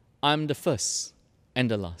 I am the first and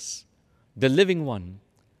the last, the living one.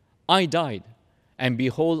 I died, and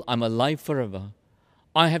behold, I am alive forever.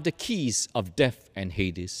 I have the keys of death and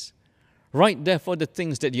Hades. Write therefore the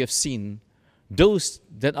things that you have seen, those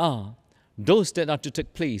that are to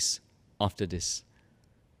take place after this."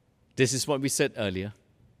 This is what we said earlier.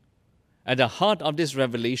 At the heart of this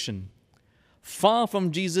revelation, far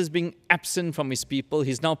from Jesus being absent from his people,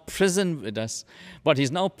 he's now present with us. But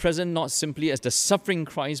he's now present not simply as the suffering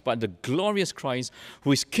Christ, but the glorious Christ,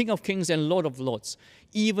 who is King of kings and Lord of lords,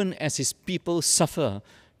 even as his people suffer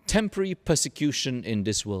temporary persecution in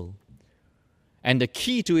this world. And the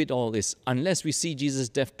key to it all is, unless we see Jesus'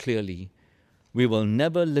 death clearly, we will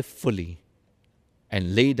never live fully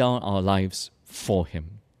and lay down our lives for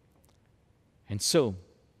him. And so,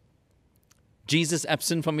 Jesus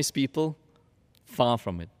absent from his people? Far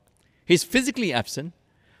from it. He's physically absent,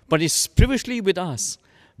 but he's spiritually with us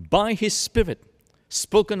by his Spirit,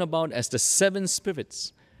 spoken about as the 7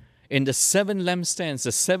 spirits. In the 7 lampstands,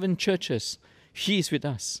 the 7 churches, he is with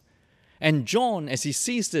us. And John, as he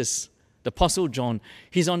sees this, the Apostle John,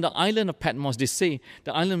 he's on the island of Patmos. They say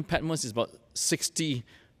the island of Patmos is about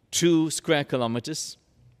 62 square kilometers,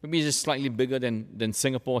 maybe just slightly bigger than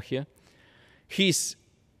Singapore here. He's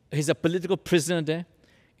a political prisoner there.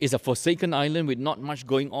 It's a forsaken island with not much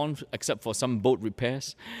going on except for some boat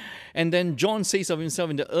repairs. And then John says of himself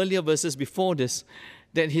in the earlier verses before this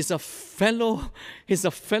that he's a fellow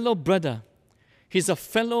brother. He's a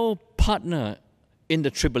fellow partner in the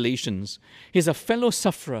tribulations. He's a fellow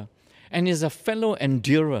sufferer, and he's a fellow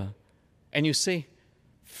endurer. And you say,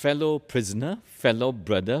 fellow prisoner, fellow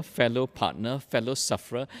brother, fellow partner, fellow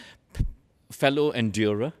sufferer, fellow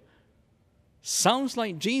endurer. Sounds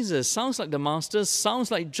like Jesus, sounds like the Master,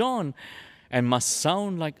 sounds like John, and must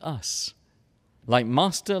sound like us. Like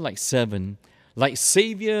Master, like servant, like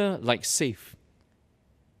Savior, like safe.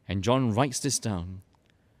 And John writes this down,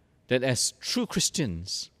 that as true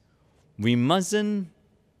Christians, we mustn't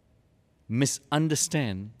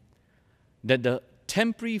misunderstand that the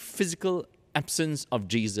temporary physical absence of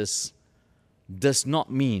Jesus does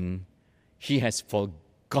not mean he has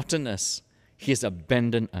forgotten us, he has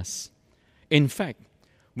abandoned us. In fact,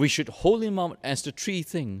 we should hold him out as the three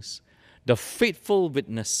things: the faithful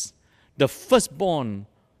witness, the firstborn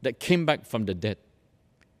that came back from the dead,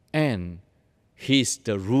 and he's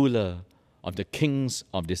the ruler of the kings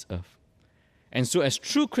of this earth. And so as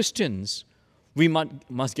true Christians, we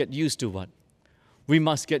must get used to what? We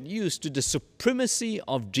must get used to the supremacy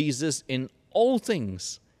of Jesus in all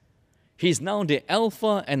things. He's now the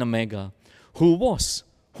Alpha and Omega, who was,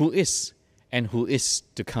 who is, and who is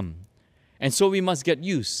to come. And so we must get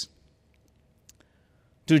used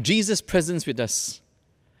to Jesus' presence with us.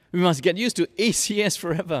 We must get used to ACS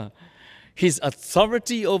forever, his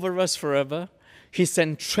authority over us forever, his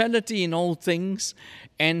centrality in all things,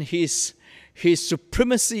 and his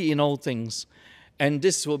supremacy in all things. And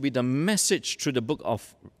this will be the message through the book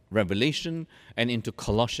of Revelation and into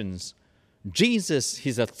Colossians. Jesus,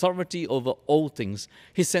 his authority over all things,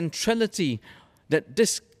 his centrality, that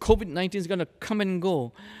this COVID-19 is going to come and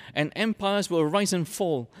go, and empires will rise and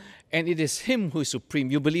fall, and it is him who is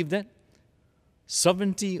supreme. You believe that?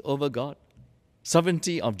 Sovereignty over God,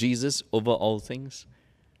 sovereignty of Jesus over all things.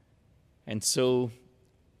 And so,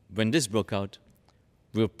 when this broke out,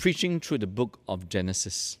 we were preaching through the book of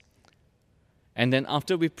Genesis. And then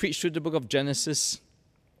after we preached through the book of Genesis,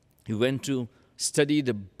 we went to study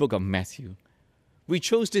the book of Matthew. We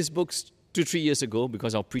chose these books 2-3 years ago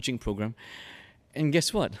because of our preaching program. And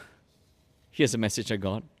guess what? Here's a message I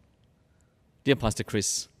got. Dear Pastor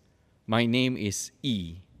Chris, my name is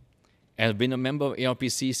E. I've been a member of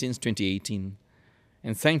ARPC since 2018.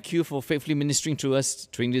 And thank you for faithfully ministering to us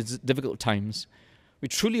during these difficult times. We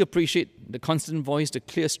truly appreciate the constant voice, the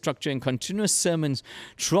clear structure, and continuous sermons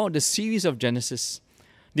throughout the series of Genesis.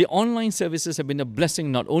 The online services have been a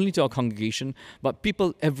blessing not only to our congregation, but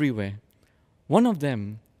people everywhere. One of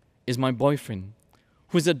them is my boyfriend,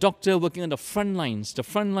 who is a doctor working on the front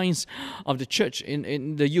lines of the church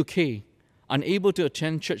in the UK, unable to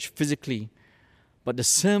attend church physically. But the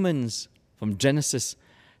sermons from Genesis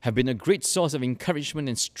have been a great source of encouragement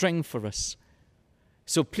and strength for us.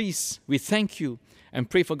 So please, we thank you and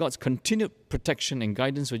pray for God's continued protection and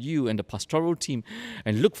guidance for you and the pastoral team,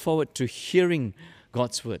 and look forward to hearing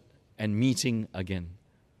God's word and meeting again.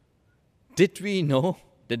 Did we know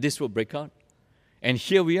that this will break out? And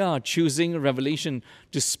here we are choosing Revelation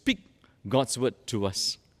to speak God's word to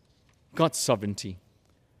us, God's sovereignty.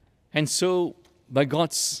 And so, in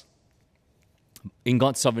God's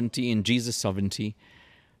sovereignty, in Jesus' sovereignty,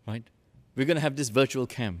 right, we're going to have this virtual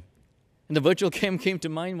camp. And the virtual camp came to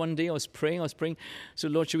mind one day. I was praying. So,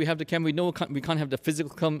 Lord, should we have the camp? We know we can't have the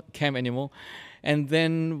physical camp anymore. And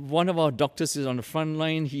then one of our doctors is on the front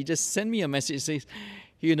line. He just sent me a message, says,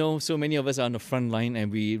 you know, so many of us are on the front line and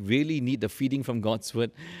we really need the feeding from God's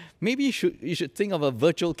word. Maybe you should think of a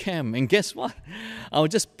virtual camp. And guess what? I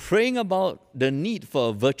was just praying about the need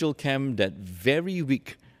for a virtual camp that very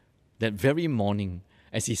week, that very morning,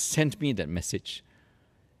 as he sent me that message.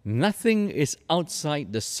 Nothing is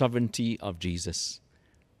outside the sovereignty of Jesus.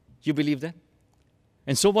 You believe that?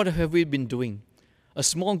 And so what have we been doing? A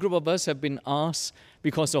small group of us have been asked,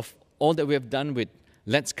 because of all that we have done with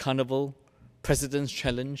Let's Carnival, President's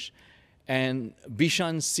Challenge, and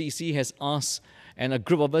Bishan CC has asked, and a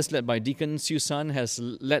group of us led by Deacon Susan has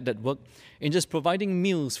led that work in just providing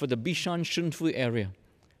meals for the Bishan Shunfu area.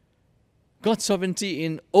 God's sovereignty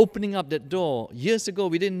in opening up that door. Years ago,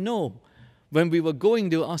 we didn't know. When we were going,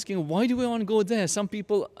 they were asking, why do we want to go there? Some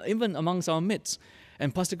people, even amongst our midst.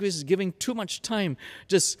 And Pastor Chris is giving too much time,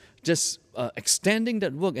 just extending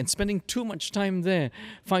that work and spending too much time there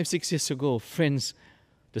 5-6 years ago. Friends,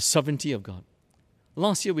 the sovereignty of God.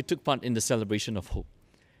 Last year, we took part in the Celebration of Hope.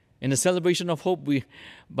 In the Celebration of Hope,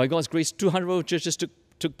 by God's grace, 200 churches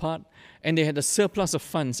took part, and they had a surplus of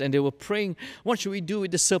funds, and they were praying, what should we do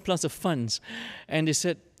with the surplus of funds? And they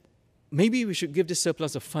said, maybe we should give this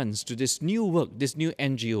surplus of funds to this new work, this new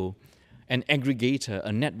NGO, an aggregator, a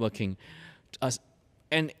networking,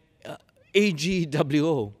 an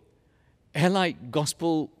AGWO, Allied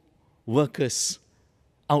Gospel Workers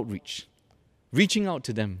Outreach, reaching out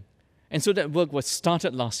to them. And so that work was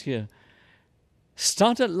started last year.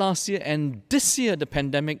 And this year the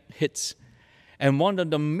pandemic hits. And one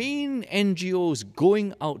of the main NGOs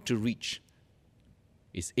going out to reach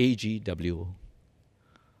is AGWO.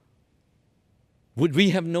 Would we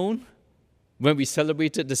have known when we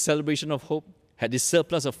celebrated the Celebration of Hope, had this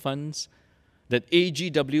surplus of funds, that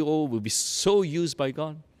AGWO will be so used by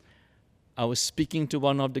God? I was speaking to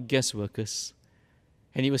one of the guest workers,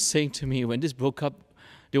 and he was saying to me, when this broke up,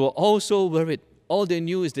 they were all so worried. All they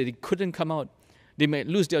knew is that they couldn't come out. They might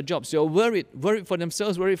lose their jobs. They were worried for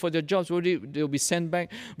themselves, worried for their jobs, worried they'll be sent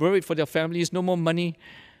back, worried for their families, no more money.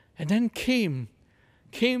 And then came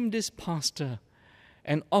this pastor,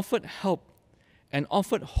 and offered help and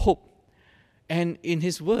offered hope. And in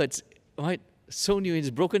his words, right, so new in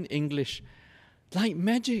his broken English, like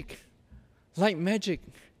magic, like magic.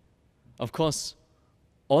 Of course,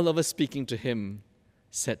 all of us speaking to him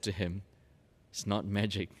said to him, it's not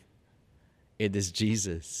magic, it is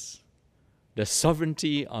Jesus, the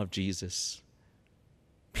sovereignty of Jesus.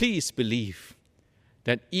 Please believe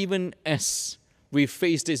that even as we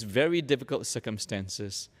face these very difficult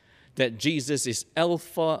circumstances, that Jesus is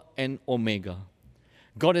Alpha and Omega.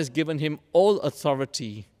 God has given him all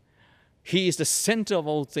authority. He is the center of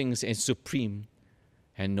all things and supreme.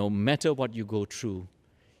 And no matter what you go through,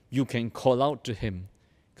 you can call out to him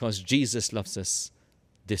because Jesus loves us.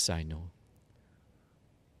 This I know.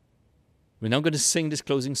 We're now going to sing this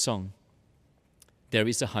closing song, There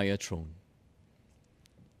is a Higher Throne.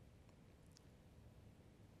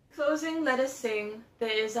 Closing, let us sing,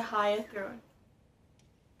 There is a Higher Throne.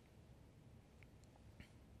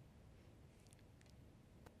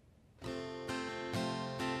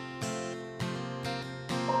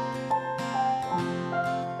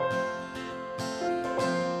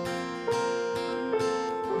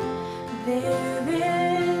 There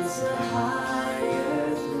is a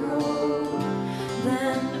higher throne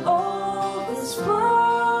than all this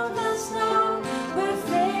world has known, where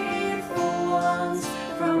faithful ones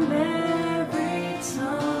from every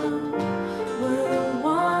tongue will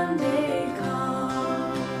one day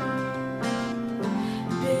come.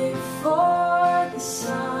 Before the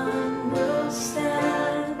sun will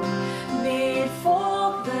stand, made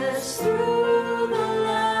faultless through the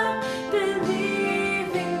Lamb,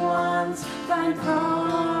 believing ones find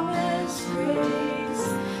promised grace,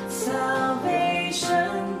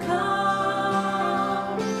 salvation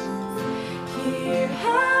comes. Hear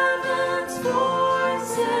heaven's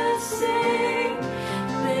voices sing,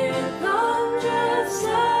 their thunders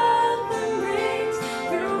anthem rings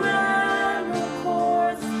through emerald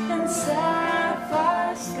chords and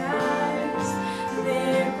sapphire skies.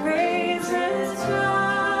 Their praises rise.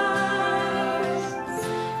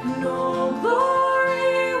 No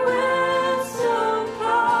glory, wisdom,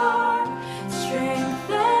 power, strength,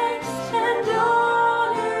 thanks, and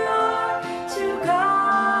honor are to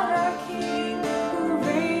God our King, who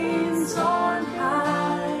reigns on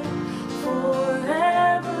high forevermore.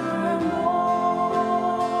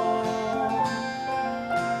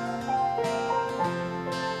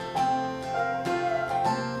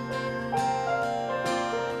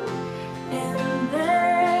 And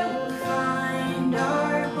there we'll find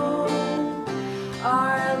our home,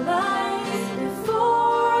 our life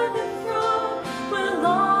before the throne. We'll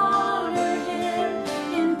honor him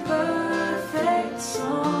in perfect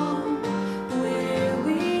song, where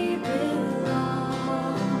we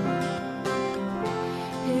belong.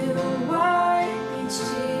 He'll wipe each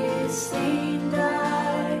tear-stained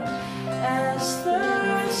eye, as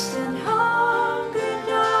thirst and hunger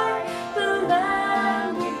die. The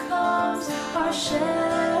Lamb becomes our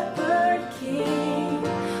shepherd king.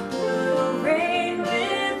 We'll reign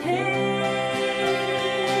with him.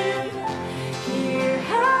 Hear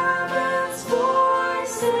heaven's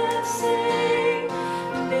voices sing,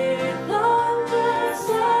 their thunders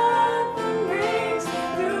anthem rings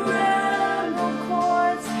through emerald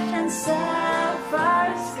chords and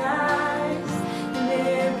sapphire skies.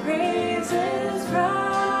 Their praises rise.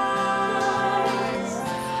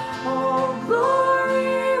 All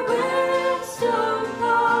glory, wisdom,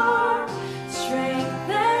 power, strength,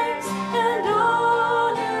 thanks, and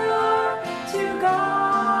honor are to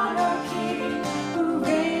God our King, who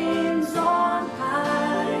reigns on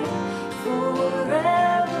high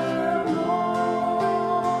forevermore.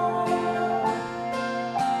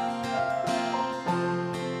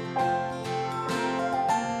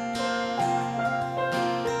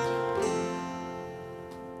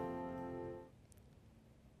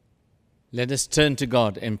 Let us turn to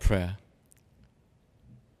God in prayer.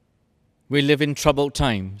 We live in troubled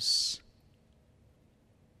times.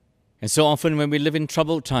 And so often when we live in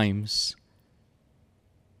troubled times,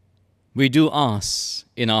 we do ask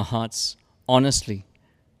in our hearts, honestly,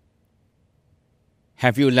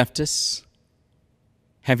 have you left us?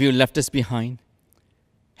 Have you left us behind?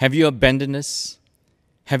 Have you abandoned us?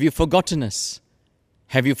 Have you forgotten us?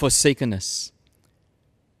 Have you forsaken us?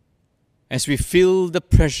 As we feel the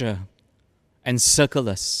pressure encircle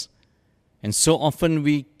us, and so often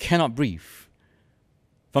we cannot breathe.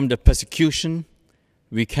 From the persecution,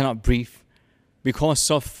 we cannot breathe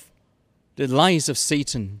because of the lies of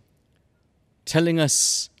Satan telling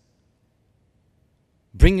us,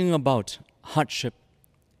 bringing about hardship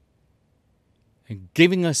and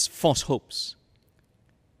giving us false hopes.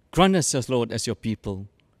 Grant us, Lord, as your people,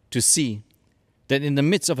 to see that in the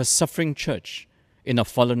midst of a suffering church in a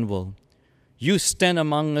fallen world, you stand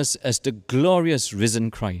among us as the glorious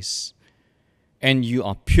risen Christ, and you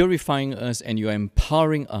are purifying us and you are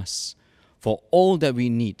empowering us for all that we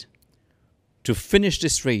need to finish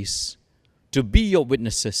this race, to be your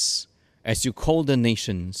witnesses as you call the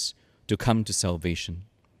nations to come to salvation.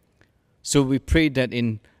 So we pray that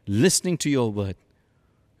in listening to your word,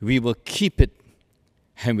 we will keep it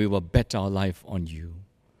and we will bet our life on you.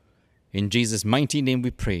 In Jesus' mighty name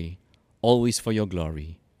we pray, always for your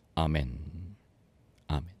glory. Amen.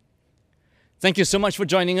 Amen. Thank you so much for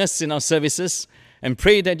joining us in our services, and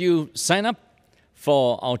pray that you sign up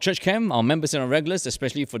for our church camp, our members and our regulars,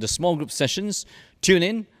 especially for the small group sessions. Tune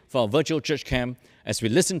in for our virtual church camp as we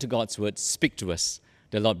listen to God's word speak to us.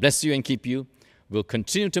 The Lord bless you and keep you. We'll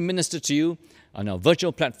continue to minister to you on our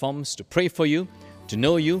virtual platforms, to pray for you, to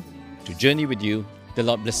know you, to journey with you. The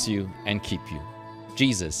Lord bless you and keep you.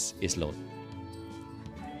 Jesus is Lord.